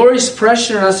the glory is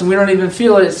pressuring us and we don't even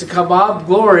feel it. It's the kabod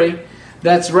glory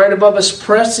that's right above us,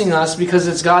 pressing us, because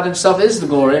it's God himself is the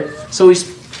glory. So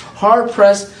he's hard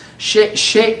pressed,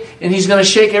 shake, and he's going to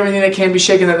shake everything that can be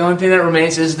shaken. The only thing that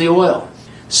remains is the oil.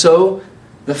 So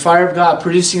the fire of God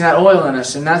producing that oil in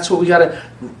us, and that's what we got to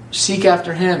seek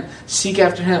after him. Seek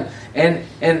after him,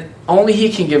 and only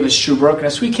he can give us true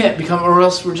brokenness. We can't become, or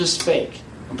else we're just fake.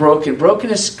 Broken.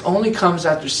 Brokenness only comes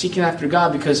after seeking after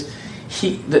God, because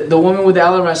the woman with the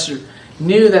alabaster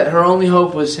knew that her only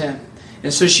hope was him,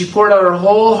 and so she poured out her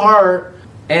whole heart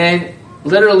and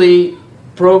literally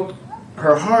broke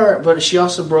her heart, but she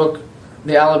also broke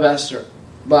the alabaster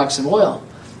box of oil.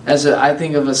 I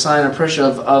think of a sign of pressure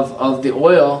of the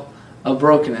oil of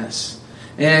brokenness.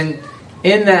 And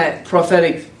in that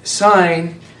prophetic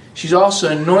sign, she's also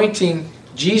anointing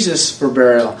Jesus for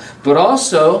burial. But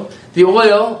also, the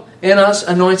oil in us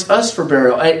anoints us for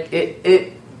burial.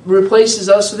 It replaces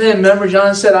us with him. Remember,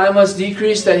 John said, I must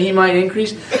decrease that he might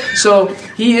increase. So,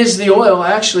 he is the oil.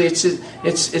 Actually, it's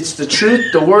the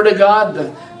truth, the word of God,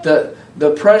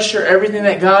 the pressure, everything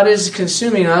that God is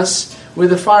consuming us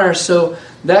with the fire. So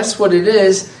That's what it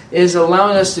is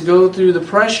allowing us to go through the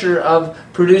pressure of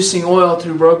producing oil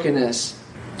through brokenness.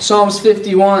 Psalms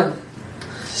 51.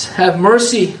 Have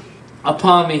mercy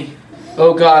upon me,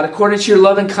 O God, according to your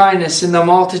loving kindness in the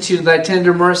multitude of thy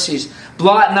tender mercies.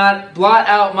 Blot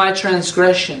out my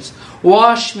transgressions.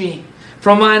 Wash me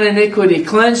from mine iniquity.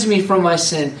 Cleanse me from my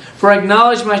sin. For I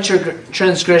acknowledge my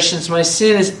transgressions. My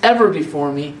sin is ever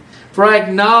before me. For I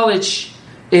acknowledge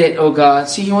it, O God.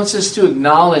 See, He wants us to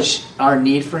acknowledge our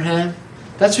need for Him.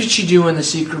 That's what you do in the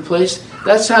secret place.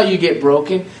 That's how you get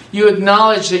broken. You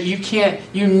acknowledge that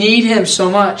you need Him so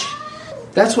much.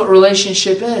 That's what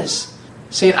relationship is.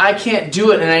 Saying, I can't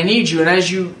do it and I need you. And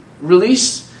as you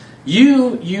release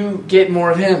you get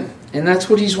more of Him. And that's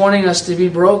what He's wanting us to be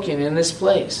broken in this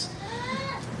place.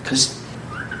 Because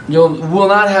you will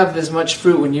not have as much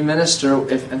fruit when you minister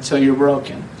until you're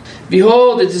broken.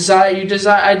 Behold,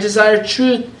 I desire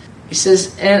truth. He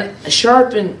says, and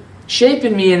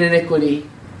shapen me in iniquity.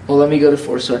 Well, let me go to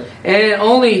 4, sorry. And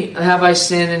only have I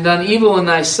sinned and done evil in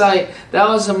thy sight.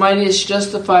 Thou is the mightiest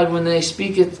justified when they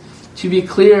speak it, to be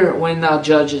clear when thou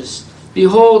judgest.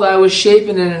 Behold, I was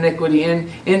shapen in iniquity, and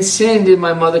in sin did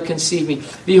my mother conceive me.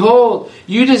 Behold,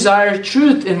 you desire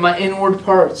truth in my inward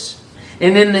parts.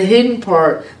 And in the hidden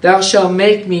part thou shalt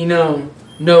make me know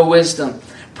wisdom.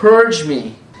 Purge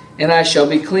me, and I shall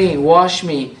be clean. Wash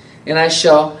me, and I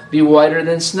shall be whiter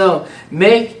than snow.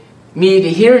 Make me to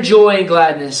hear joy and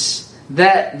gladness,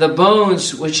 that the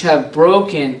bones which have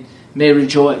broken may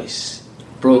rejoice.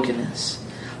 Brokenness.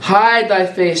 Hide thy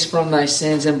face from thy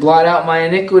sins, and blot out my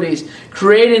iniquities.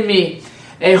 Create in me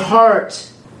a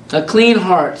clean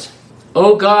heart,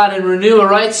 O God, and renew a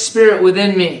right spirit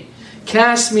within me.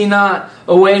 Cast me not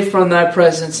away from thy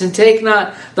presence, and take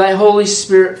not thy Holy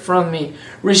Spirit from me.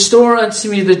 Restore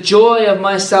unto me the joy of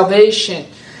my salvation,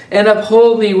 and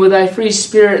uphold me with thy free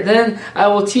spirit. Then I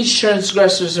will teach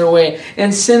transgressors their way,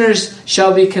 and sinners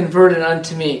shall be converted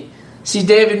unto me. See,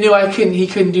 David knew he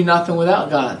couldn't do nothing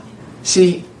without God.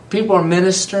 See, people are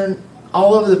ministering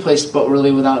all over the place, but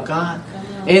really without God.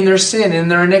 In their sin, in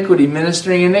their iniquity,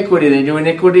 ministering iniquity. They do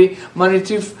iniquity Monday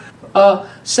through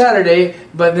Saturday,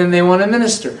 but then they want to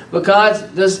minister. But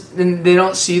God does, and they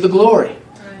don't see the glory.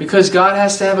 Because God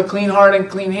has to have a clean heart and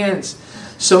clean hands.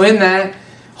 So in that,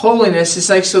 holiness is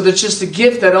like, so there's just a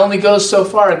gift that only goes so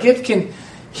far. A gift can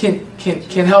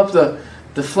help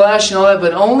the flesh and all that,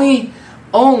 but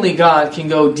only God can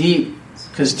go deep,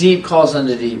 because deep calls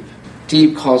unto deep.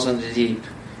 Deep calls unto deep.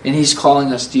 And He's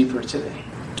calling us deeper today.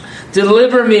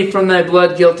 Deliver me from thy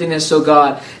blood guiltiness, O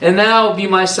God, and thou be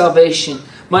my salvation.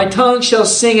 My tongue shall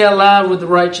sing aloud with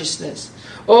righteousness.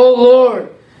 O Lord,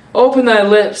 open thy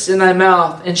lips and thy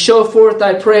mouth, and show forth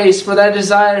thy praise, for thou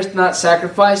desirest not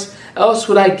sacrifice, else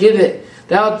would I give it.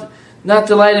 Thou not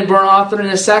delight in burnt offering,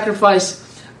 and the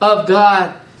sacrifice of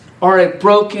God are a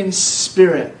broken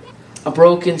spirit. A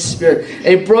broken spirit.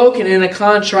 A broken and a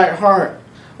contrite heart.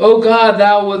 O God,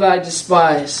 thou wilt I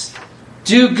despise.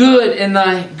 Do good in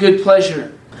thy good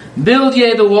pleasure. Build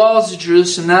ye the walls of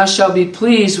Jerusalem. Thou shalt be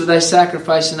pleased with thy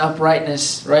sacrifice and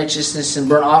uprightness, righteousness, and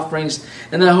burnt offerings,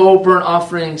 and thy whole burnt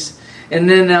offerings. And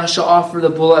then thou shalt offer the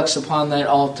bullocks upon thine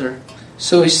altar.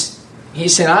 So he's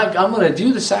saying, I'm going to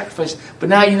do the sacrifice. But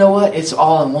now you know what? It's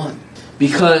all in one.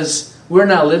 Because we're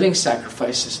not living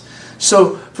sacrifices.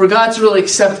 So for God to really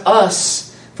accept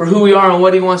us for who we are and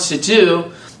what He wants to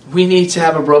do, we need to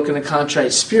have a broken and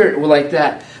contrite spirit like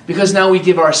that. Because now we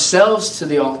give ourselves to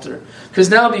the altar. Because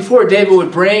now before, David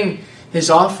would bring his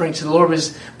offering to the Lord.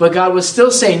 But God was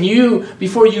still saying,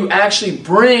 before you actually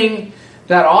bring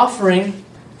that offering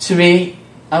to me,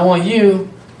 I want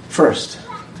you first.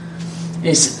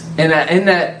 And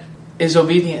that is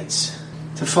obedience.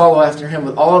 To follow after Him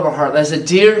with all of our heart. As a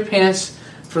deer pants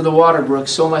for the water brook,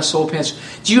 so my soul pants.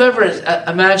 Do you ever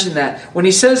imagine that? When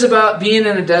He says about being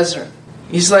in a desert,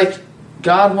 He's like,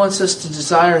 God wants us to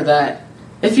desire that.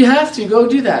 If you have to, go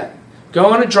do that.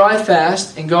 Go on a dry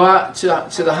fast and go out to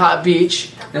the hot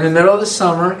beach in the middle of the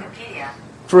summer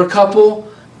for a couple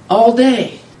all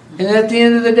day. And at the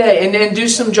end of the day, and then do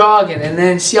some jogging and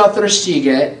then see how thirsty you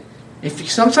get.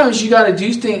 Sometimes you got to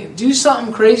do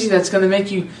something crazy that's going to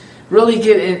make you really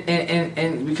get in,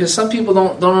 and because some people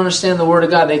don't understand the Word of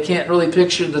God. They can't really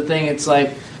picture the thing. It's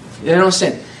like, they don't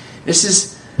understand. This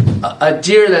is a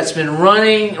deer that's been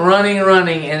running,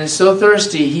 and is so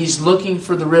thirsty, he's looking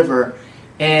for the river.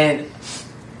 And,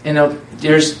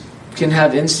 deers can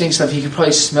have instincts of, he can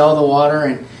probably smell the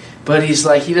water, but he's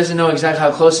like, he doesn't know exactly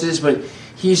how close it is, but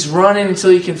he's running until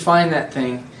he can find that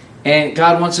thing. And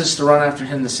God wants us to run after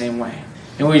Him the same way.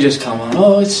 And we just come on,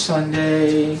 oh, it's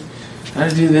Sunday,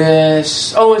 gotta do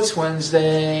this, oh, it's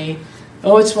Wednesday,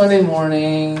 oh, it's Monday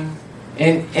morning,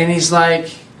 And he's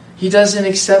like, he doesn't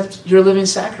accept your living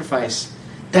sacrifice.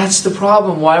 That's the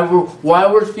problem. Why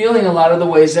we're feeling a lot of the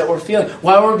ways that we're feeling.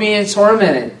 Why we're being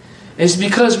tormented. It's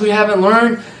because we haven't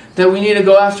learned that we need to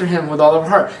go after Him with all of our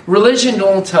heart. Religion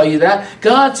don't tell you that.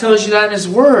 God tells you that in His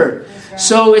Word.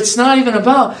 So it's not even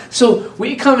about... So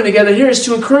we coming together here is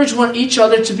to encourage each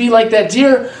other to be like that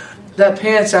deer that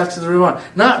pants after the run.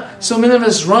 Not so many of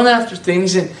us run after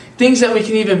things, and things that we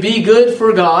can even be good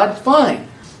for God, fine.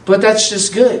 But that's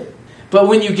just good. But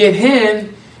when you get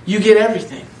Him, you get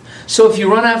everything. So if you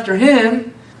run after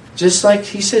Him, just like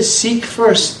He says, seek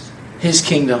first His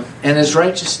kingdom and His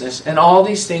righteousness, and all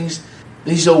these things,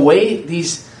 these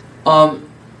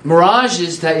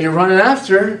mirages that you're running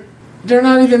after, they're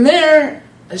not even there.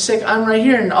 It's like, I'm right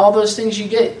here, and all those things you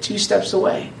get 2 steps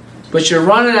away. But you're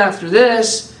running after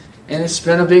this, and it's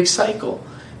been a big cycle.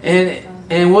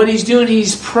 And what He's doing,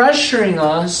 He's pressuring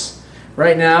us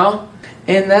right now,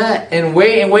 and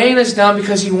weighing us down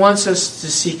because He wants us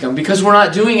to seek Him. Because we're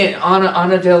not doing it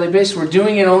on a daily basis. We're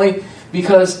doing it only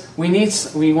because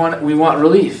we want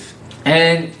relief.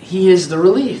 And He is the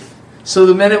relief. So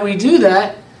the minute we do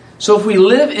that, so if we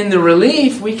live in the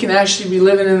relief, we can actually be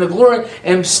living in the glory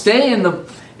and stay in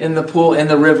the pool, in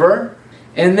the river.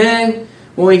 And then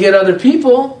when we get other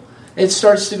people, it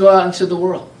starts to go out into the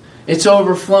world. It's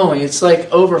overflowing. It's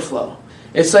like overflow.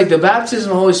 It's like the baptism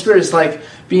of the Holy Spirit is like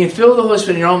being filled with the Holy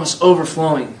Spirit, and you're almost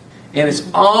overflowing. And it's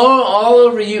all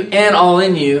over you and all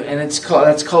in you, and that's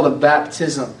called a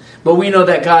baptism. But we know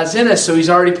that God's in us, so He's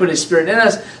already put His Spirit in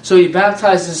us, so He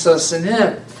baptizes us in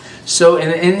Him. So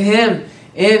in Him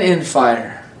and in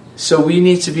fire. So we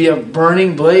need to be a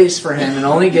burning blaze for Him, and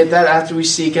only get that after we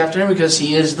seek after Him, because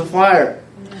He is the fire.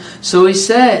 So He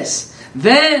says,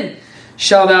 then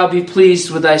shalt thou be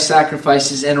pleased with thy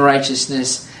sacrifices and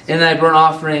righteousness and thy burnt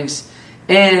offerings,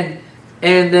 and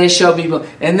they shall be...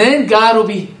 And then God will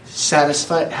be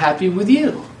satisfied, happy with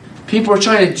you. People are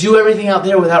trying to do everything out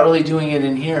there without really doing it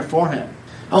in here for Him.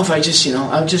 Oh, if I just,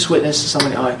 I'm just witness to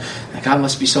somebody. Oh, God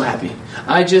must be so happy.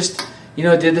 I just,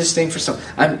 did this thing for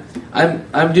someone.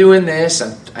 I'm doing this.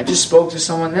 I just spoke to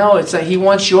someone. No, it's like He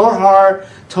wants your heart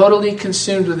totally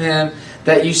consumed with Him,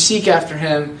 that you seek after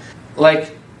Him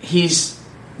like He's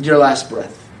your last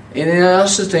breath. And the other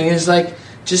thing is, like,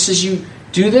 just as you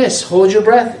do this, hold your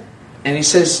breath. And He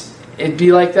says, it'd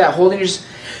be like that, holding your...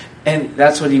 And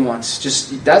that's what He wants.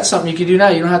 That's something you can do now.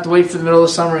 You don't have to wait for the middle of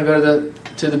the summer and go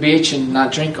to the beach and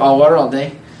not drink all water all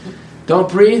day. Don't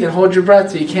breathe and hold your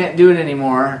breath till you can't do it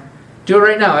anymore. Do it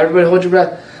right now. Everybody hold your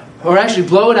breath. Or actually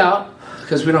blow it out,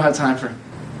 because we don't have time for it.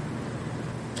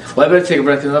 Well, I better take a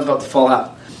breath because I'm about to fall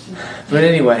out. But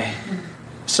anyway,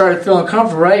 started feeling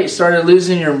comfortable, right? You started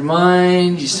losing your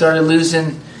mind. You started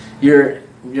losing your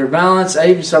balance. I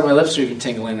even started my lips are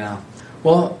tingling now.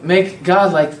 Well, make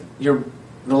God like you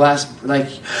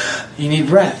need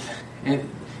breath. And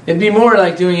it'd be more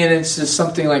like doing it into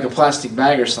something like a plastic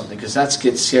bag or something, because that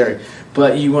gets scary.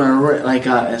 But you want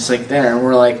to, it's like there, and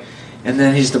we're like, and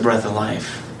then He's the breath of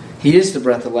life. He is the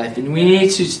breath of life. And we need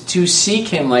to seek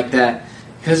Him like that,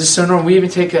 because it's so normal. We even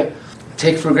take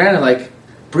for granted, like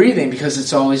breathing, because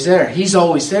it's always there. He's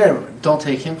always there. Don't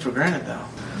take Him for granted, though.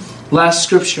 Last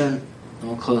scripture, and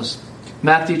we'll close.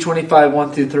 Matthew 25,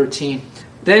 1 through 13.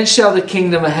 Then shall the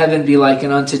kingdom of heaven be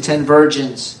likened unto 10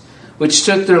 virgins, which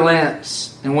took their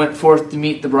lamps, and went forth to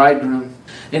meet the bridegroom.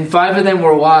 And 5 of them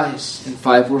were wise, and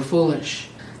 5 were foolish.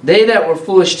 They that were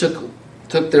foolish took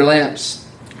their lamps,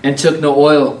 and took no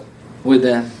oil with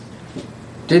them.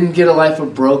 Didn't get a life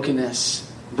of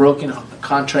brokenness, broken,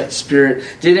 contrite spirit.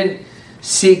 Didn't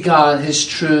seek God, His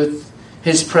truth,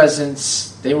 His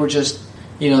presence. They were just,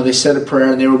 they said a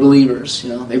prayer, and they were believers.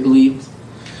 They believed.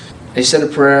 They said a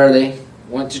prayer, they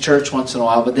went to church once in a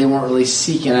while, but they weren't really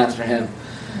seeking after Him.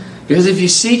 Because if you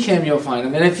seek Him, you'll find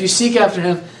Him. And if you seek after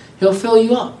Him, He'll fill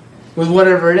you up with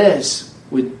whatever it is.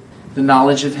 With the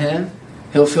knowledge of Him.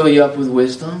 He'll fill you up with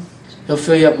wisdom. He'll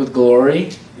fill you up with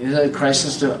glory. Christ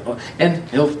is and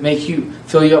He'll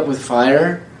fill you up with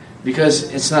fire.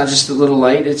 Because it's not just a little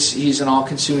light. He's an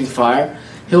all-consuming fire.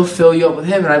 He'll fill you up with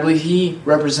Him. And I believe He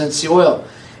represents the oil.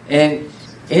 And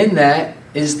in that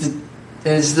is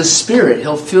the Spirit.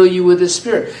 He'll fill you with His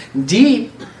Spirit.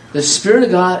 Deep, the Spirit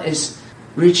of God is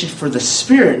reaching for the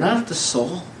Spirit, not the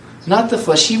soul, not the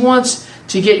flesh. He wants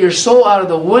to get your soul out of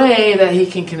the way that He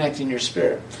can connect in your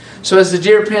spirit. So as the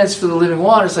deer pants for the living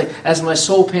water, it's like, as my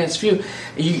soul pants for you,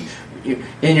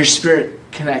 and your spirit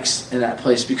connects in that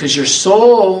place, because your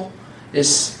soul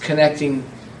is connecting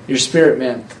your spirit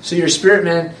man. So your spirit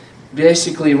man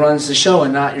basically runs the show,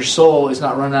 and not your soul is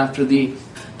not running after the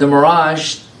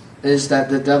mirage is that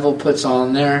the devil puts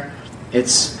on there.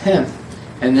 It's him.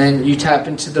 And then you tap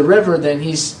into the river, then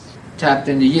he's tapped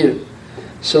into you.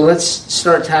 So let's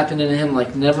start tapping into him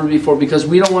like never before, because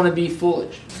we don't want to be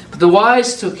foolish. But the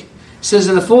wise took, it says,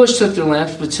 and the foolish took their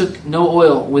lamps, but took no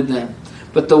oil with them.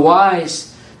 But the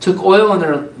wise took oil in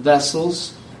their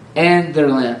vessels and their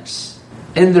lamps.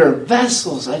 In their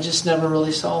vessels, I just never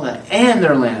really saw that. And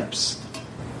their lamps.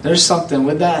 There's something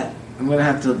with that. I'm going to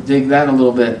have to dig that a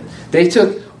little bit. They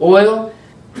took oil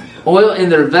in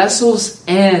their vessels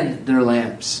and their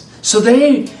lamps. So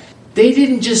they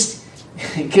didn't just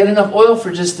get enough oil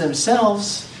for just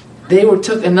themselves. They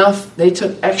took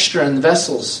extra in the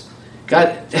vessels.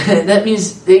 That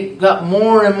means they got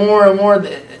more and more and more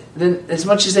than as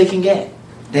much as they can get.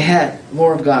 They had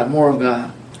more of God, more of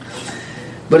God.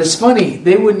 But it's funny,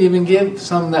 they wouldn't even give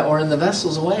some that were in the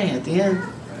vessels away at the end.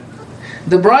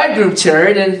 The bridegroom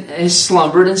tarried and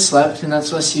slumbered and slept, and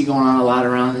that's what I see going on a lot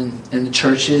around in the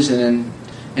churches and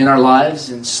in our lives,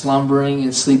 and slumbering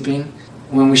and sleeping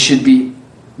when we should be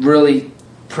really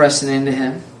pressing into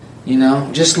Him. You know,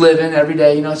 just living every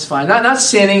day, you know, it's fine. Not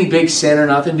sinning, big sin or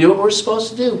nothing. Do what we're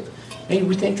supposed to do. Maybe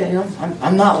we think that, you know,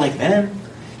 I'm not like them,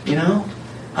 you know.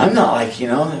 I'm not like, you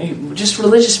know, just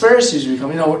religious Pharisees we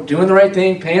become, you know, doing the right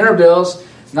thing, paying our bills,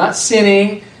 not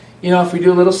sinning, you know, if we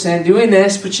do a little sin, doing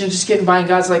this, but you know, just getting by, and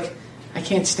God's like, I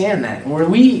can't stand that. And where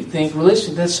we think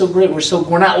religion, that's so great,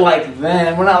 we're not like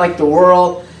them, we're not like the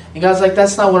world, and God's like,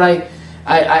 that's not what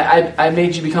I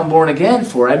made you become born again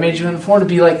for. I made you born to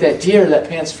be like that deer that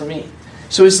pants for me.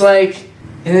 So it's like,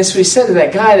 and that's what he said to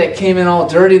that guy that came in all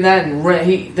dirty and that, and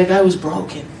that guy was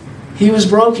broken. He was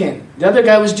broken. The other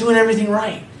guy was doing everything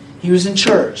right. He was in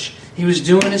church. He was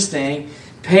doing his thing,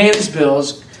 paying his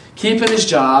bills, keeping his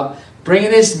job,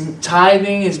 bringing his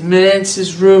tithing, his mints,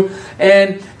 his rue.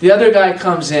 And the other guy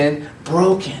comes in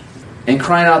broken and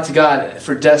crying out to God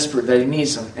for desperate that he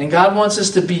needs him. And God wants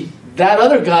us to be that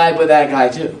other guy, but that guy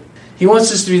too. He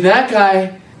wants us to be that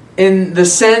guy in the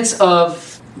sense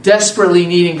of desperately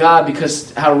needing God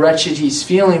because how wretched he's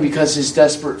feeling because he's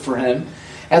desperate for Him.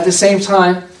 At the same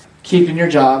time, keeping your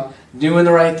job, doing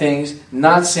the right things,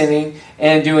 not sinning,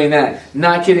 and doing that.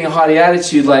 Not getting a haughty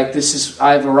attitude like,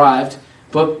 I've arrived.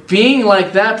 But being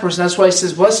like that person, that's why he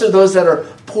says, blessed are those that are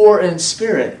poor in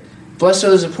spirit. Blessed are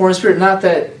those that are poor in spirit, not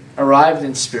that arrived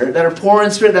in spirit, that are poor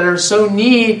in spirit, that are so in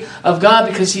need of God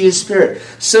because He is Spirit.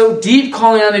 So deep,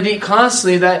 calling on the deep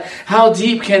constantly, that how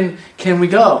deep can we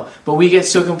go? But we get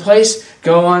so complacent,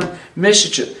 go on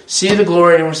mission trip, see the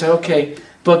glory, and we say, okay,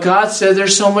 but God said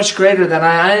there's so much greater than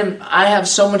I am. I have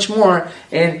so much more,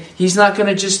 and He's not going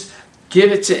to just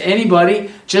give it to anybody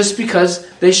just because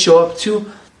they show up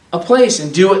to a place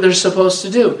and do what they're supposed to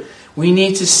do. We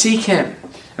need to seek Him.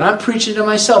 And I'm preaching to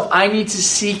myself. I need to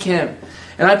seek Him.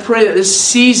 And I pray that this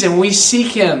season we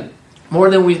seek Him more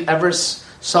than we ever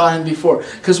saw Him before.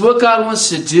 Because what God wants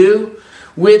to do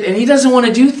and He doesn't want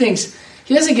to do things.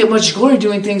 He doesn't get much glory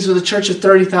doing things with a church of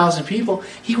 30,000 people.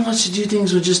 He wants to do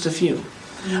things with just a few.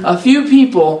 A few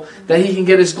people that He can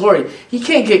get His glory. He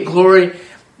can't get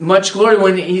much glory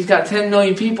when He's got 10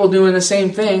 million people doing the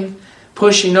same thing,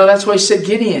 pushing. No, that's why He said,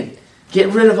 Gideon, get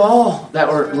rid of all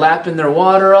that were lapping their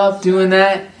water up, doing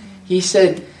that. He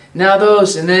said, now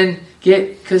those, and then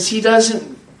because He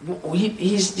doesn't,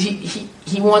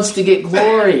 He wants to get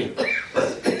glory.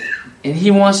 And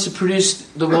He wants to produce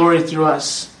the glory through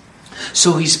us.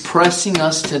 So He's pressing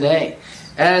us today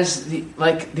as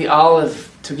the olive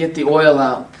to get the oil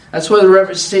out. That's why the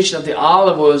representation of the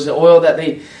olive oil is the oil that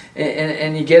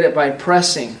and you get it by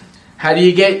pressing. How do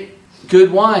you get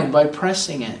good wine? By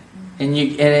pressing it. And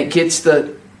you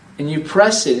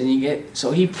press it and you get,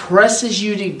 so He presses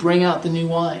you to bring out the new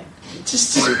wine. He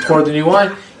just doesn't pour the new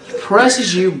wine. He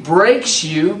presses you, breaks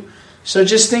you. So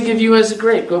just think of you as a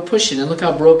grape. Go push it and look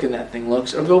how broken that thing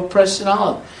looks. Or go press an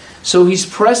olive. So He's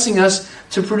pressing us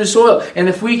to produce oil. And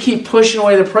if we keep pushing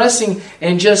away the pressing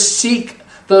and just seek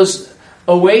those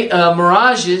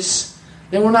mirages,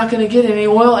 then we're not going to get any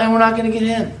oil and we're not going to get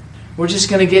Him. We're just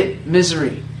going to get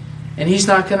misery. And He's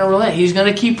not going to relent. He's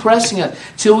going to keep pressing us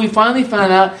till we finally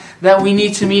find out that we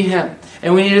need to meet Him.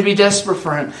 And we need to be desperate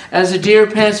for Him. As a deer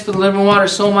pants for the living water,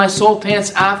 so my soul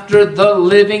pants after the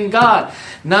living God.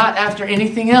 Not after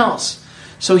anything else.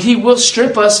 So He will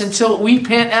strip us until we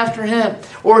pant after Him.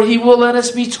 Or He will let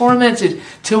us be tormented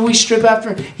till we strip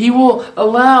after Him. He will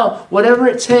allow whatever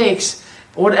it takes,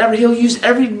 He'll use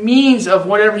every means of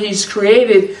whatever He's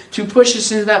created to push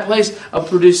us into that place of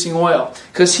producing oil.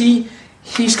 Because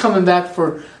He's coming back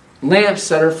for lamps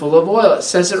that are full of oil. It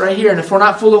says it right here. And if we're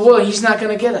not full of oil, He's not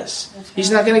going to get us. He's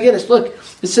not going to get us. Look,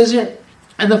 it says here,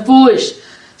 and the foolish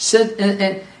said,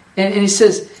 and He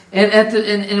says,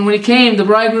 and when He came, the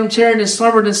bridegroom tarried and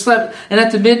slumbered and slept. And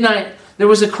at the midnight, there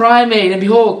was a cry made, and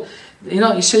behold,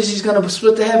 he says he's going to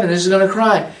split the heaven. This is going to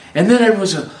cry. And then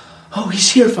everyone's like, oh,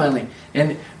 he's here finally.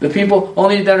 And the people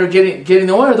only that are getting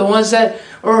the oil are the ones that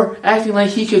are acting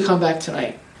like he could come back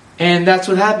tonight. And that's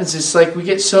what happens. It's like we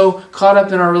get so caught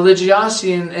up in our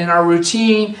religiosity and our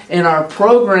routine and our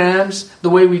programs, the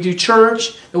way we do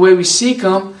church, the way we seek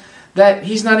him, that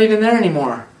he's not even there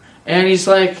anymore. And he's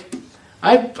like,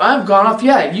 I've gone off.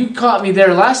 Yeah, you caught me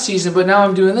there last season, but now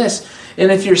I'm doing this.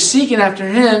 And if you're seeking after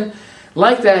him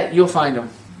like that, you'll find him.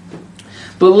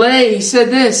 But he said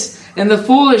this, and the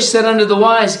foolish said unto the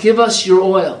wise, give us your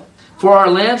oil, for our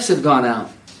lamps have gone out.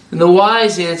 And the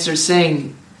wise answered,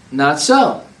 saying, not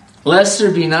so, lest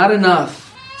there be not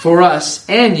enough for us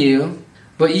and you,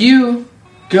 but you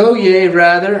go ye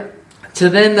rather to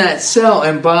them that sell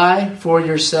and buy for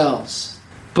yourselves.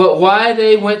 But while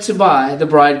they went to buy, the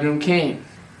bridegroom came.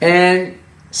 And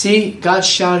see, God's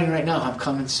shouting right now, I'm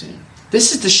coming soon.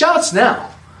 This is the shouts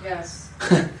now. Yes.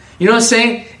 You know what I'm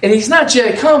saying? And he's not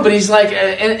yet come, but he's like,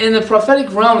 in the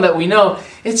prophetic realm that we know,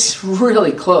 it's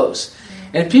really close.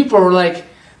 And people are like,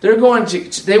 they want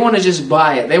to just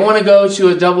buy it. They want to go to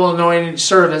a double anointing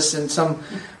service in some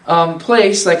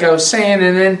place, like I was saying,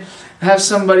 and then have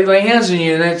somebody lay hands on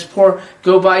you, and then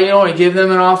go buy your oil, and give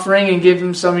them an offering, and give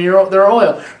them some of their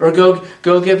oil, or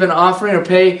go give an offering, or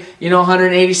pay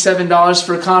 $187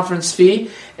 for a conference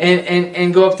fee,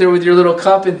 and go up there with your little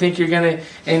cup and think you're gonna.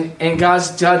 And God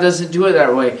doesn't do it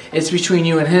that way. It's between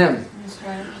you and Him. That's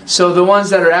right. So the ones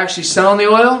that are actually selling the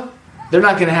oil, they're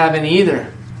not going to have any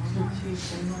either,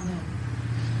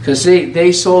 because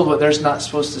they sold what they're not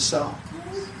supposed to sell.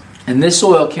 And this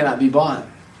oil cannot be bought.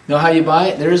 Know how you buy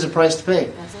it? There is a price to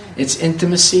pay. It's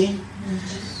intimacy.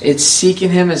 It's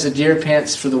seeking Him as a deer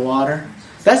pants for the water.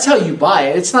 That's how you buy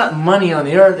it. It's not money on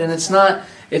the earth, and it's not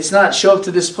show up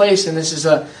to this place and this is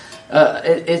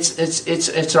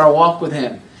it's our walk with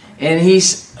Him. And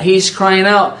He's crying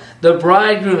out. The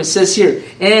bridegroom, it says here,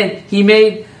 and He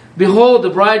made, behold,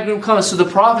 the bridegroom comes. So the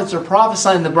prophets are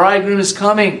prophesying the bridegroom is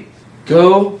coming.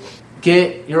 Go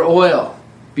get your oil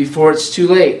before it's too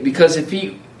late, because if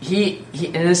he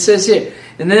and it says here,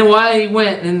 and then while he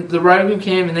went, and the bridegroom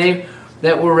came, and they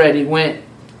that were ready went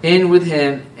in with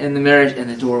him in the marriage, and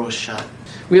the door was shut.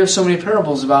 We have so many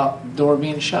parables about the door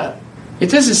being shut. It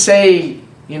doesn't say,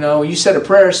 you said a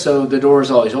prayer, so the door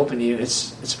is always open to you.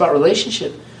 It's about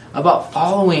relationship, about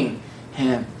following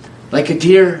Him, like a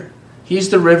deer. He's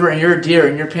the river, and you're a deer,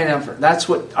 and you're paying out for. That's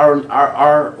what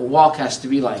our walk has to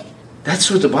be like. That's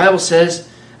what the Bible says.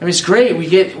 I mean, it's great. We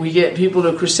get people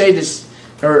to crusade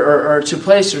or to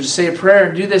place or to say a prayer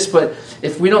and do this, but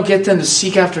if we don't get them to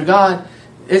seek after God,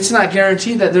 it's not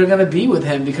guaranteed that they're going to be with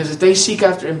Him, because if they seek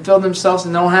after and fill themselves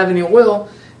and don't have any oil,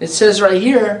 it says right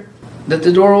here that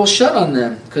the door will shut on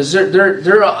them, because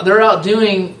they're out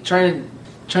trying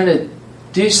to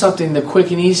do something the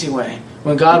quick and easy way,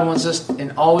 when God wants us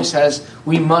and always has.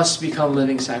 We must become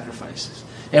living sacrifices,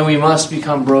 and we must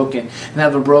become broken and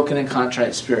have a broken and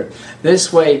contrite spirit.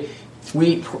 This way,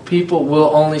 people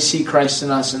will only see Christ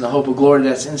in us and the hope of glory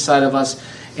that's inside of us,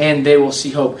 and they will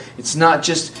see hope. It's not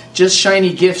just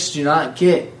shiny gifts do not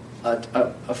get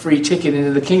a free ticket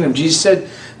into the kingdom. Jesus said,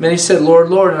 many said, Lord,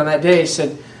 Lord, and on that day He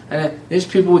said, there's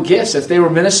people with gifts. If they were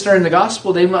ministering the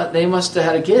gospel, they must have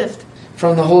had a gift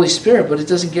from the Holy Spirit, but it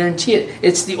doesn't guarantee it.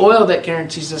 It's the oil that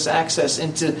guarantees us access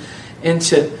into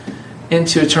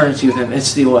eternity with Him.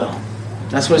 It's the oil.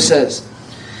 That's what it says.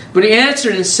 But He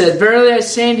answered and said, verily I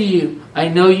say unto you, I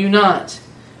know you not.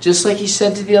 Just like He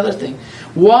said to the other thing.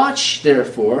 Watch,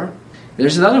 therefore.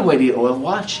 There's another way to get oil.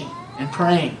 Watching and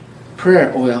praying.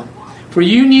 Prayer oil. For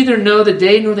you neither know the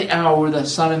day nor the hour where the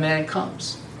Son of Man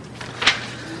comes.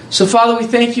 So Father, we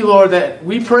thank You, Lord, that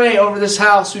we pray over this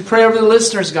house. We pray over the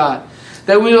listeners, God.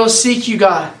 That we will seek You,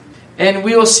 God. And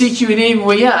we will seek You in even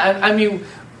way. I mean,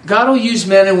 God will use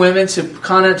men and women to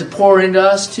pour into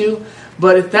us too.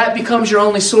 But if that becomes your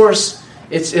only source,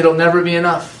 it'll never be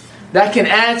enough. That can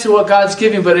add to what God's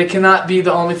giving, but it cannot be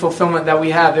the only fulfillment that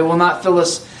we have. It will not fill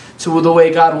us to the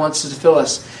way God wants to fill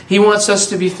us. He wants us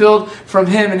to be filled from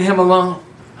Him and Him alone.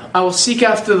 I will seek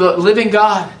after the living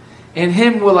God, and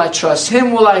Him will I trust.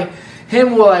 Him will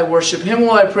I worship. Him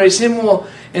will I praise.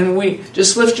 And we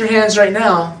just lift your hands right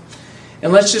now,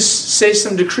 and let's just say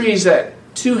some decrees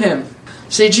to Him.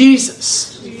 Say,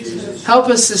 Jesus, help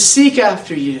us to seek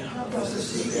after You.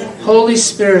 Holy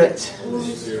Spirit,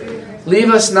 leave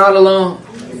us not alone.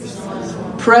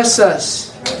 Press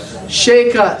us.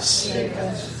 Shake us.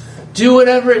 Do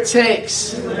whatever it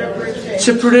takes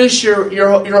to produce your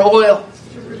oil.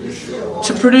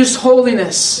 To produce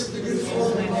holiness.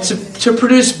 To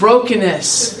produce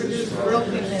brokenness.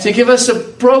 To give us a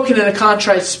broken and a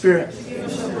contrite spirit.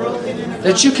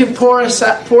 that you can pour us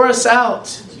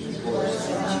out.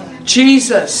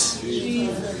 Jesus,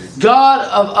 God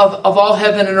of all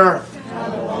heaven and earth,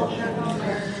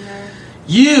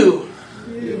 you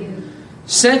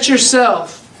sent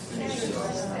yourself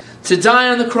to die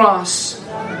on the cross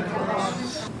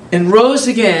and rose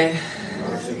again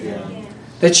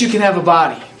that you can have a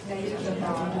body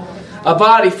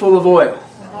full of oil,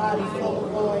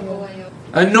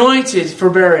 anointed for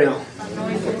burial.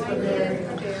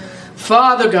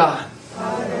 Father God,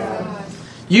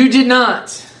 you did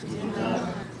not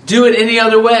do it any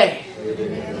other way.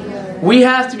 We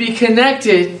have to be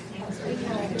connected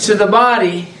to the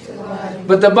body,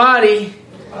 but the body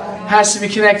has to be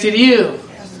connected to you.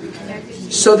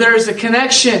 So there is a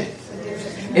connection.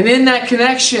 And in that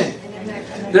connection,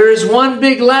 there is one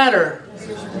big ladder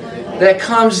that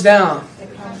comes down.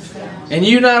 And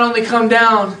you not only come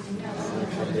down,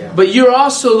 but you're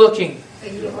also looking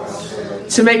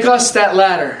to make us that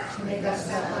ladder.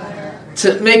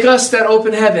 To make us that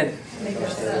open heaven.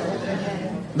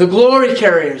 The glory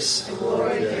carriers.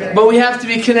 But we have to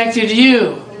be connected to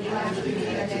you.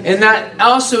 And that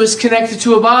also is connected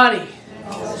to a body.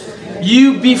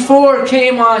 You before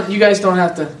came on, you guys don't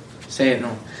have to say it,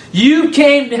 no. You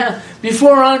came down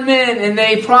before on men and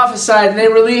they prophesied and they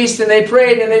released and they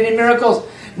prayed and they did miracles.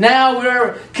 Now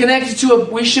we're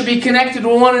connected we should be connected to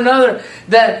one another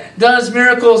that does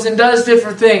miracles and does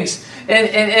different things.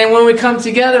 And when we come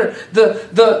together, the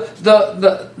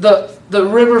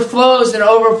river flows and it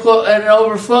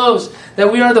overflows.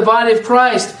 That we are the body of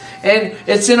Christ. And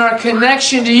it's in our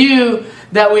connection to you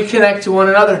that we connect to one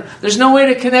another. There's no way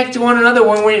to connect to one another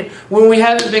when we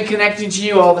haven't been connecting to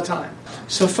you all the time.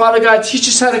 So Father God, teach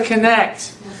us how to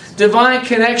connect. Divine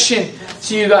connection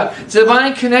to you, God.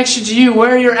 Divine connection to you,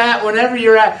 where you're at, whenever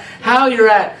you're at, how you're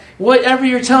at, whatever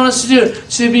you're telling us to do,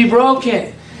 to be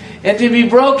broken. And to be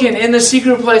broken in the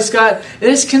secret place, God.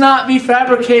 This cannot be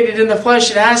fabricated in the flesh.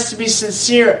 It has to be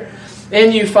sincere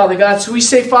in you, Father God. So we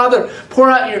say, Father, pour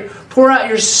out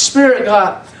your Spirit,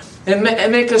 God. And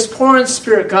make us poor in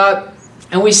spirit, God.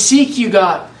 And we seek you,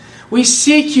 God. We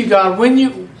seek you, God.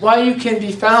 While you can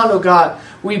be found, oh God.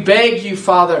 We beg you,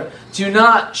 Father, do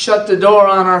not shut the door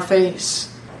on our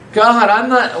face.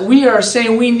 God, we are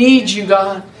saying we need you,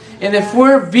 God. And if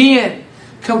we're being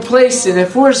complacent,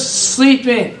 if we're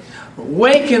sleeping,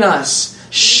 waken us.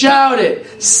 Shout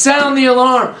it. Sound the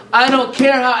alarm. I don't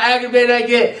care how aggravated I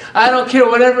get. I don't care.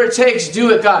 Whatever it takes, do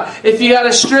it, God. If you got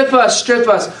to strip us, strip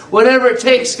us. Whatever it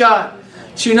takes, God,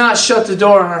 to not shut the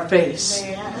door on our face.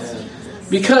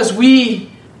 Because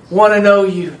we want to know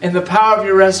you and the power of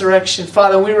your resurrection.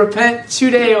 Father, we repent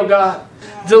today, oh God.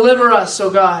 Deliver us, oh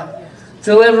God.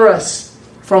 Deliver us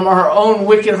from our own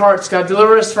wicked hearts, God.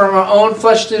 Deliver us from our own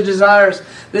fleshly desires.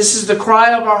 This is the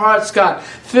cry of our hearts, God.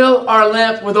 Fill our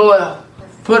lamp with oil.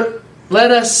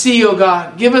 Let us see, oh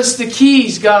God. Give us the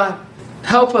keys, God.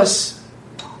 Help us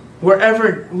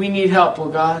wherever we need help, oh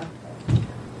God.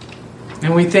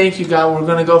 And we thank you, God. We're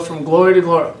going to go from glory to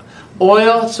glory.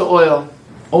 Oil to oil.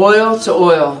 Oil to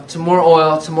oil. To more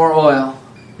oil. To more oil.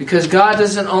 Because God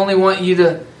doesn't only want you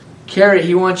to carry it.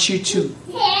 He wants you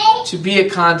to be a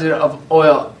conduit of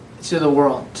oil to the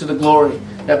world. To the glory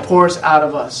that pours out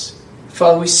of us.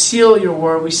 Father, we seal your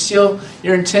word. We seal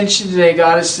your intention today,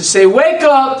 God, is to say, wake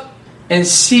up and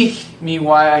seek me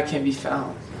while I can be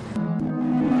found.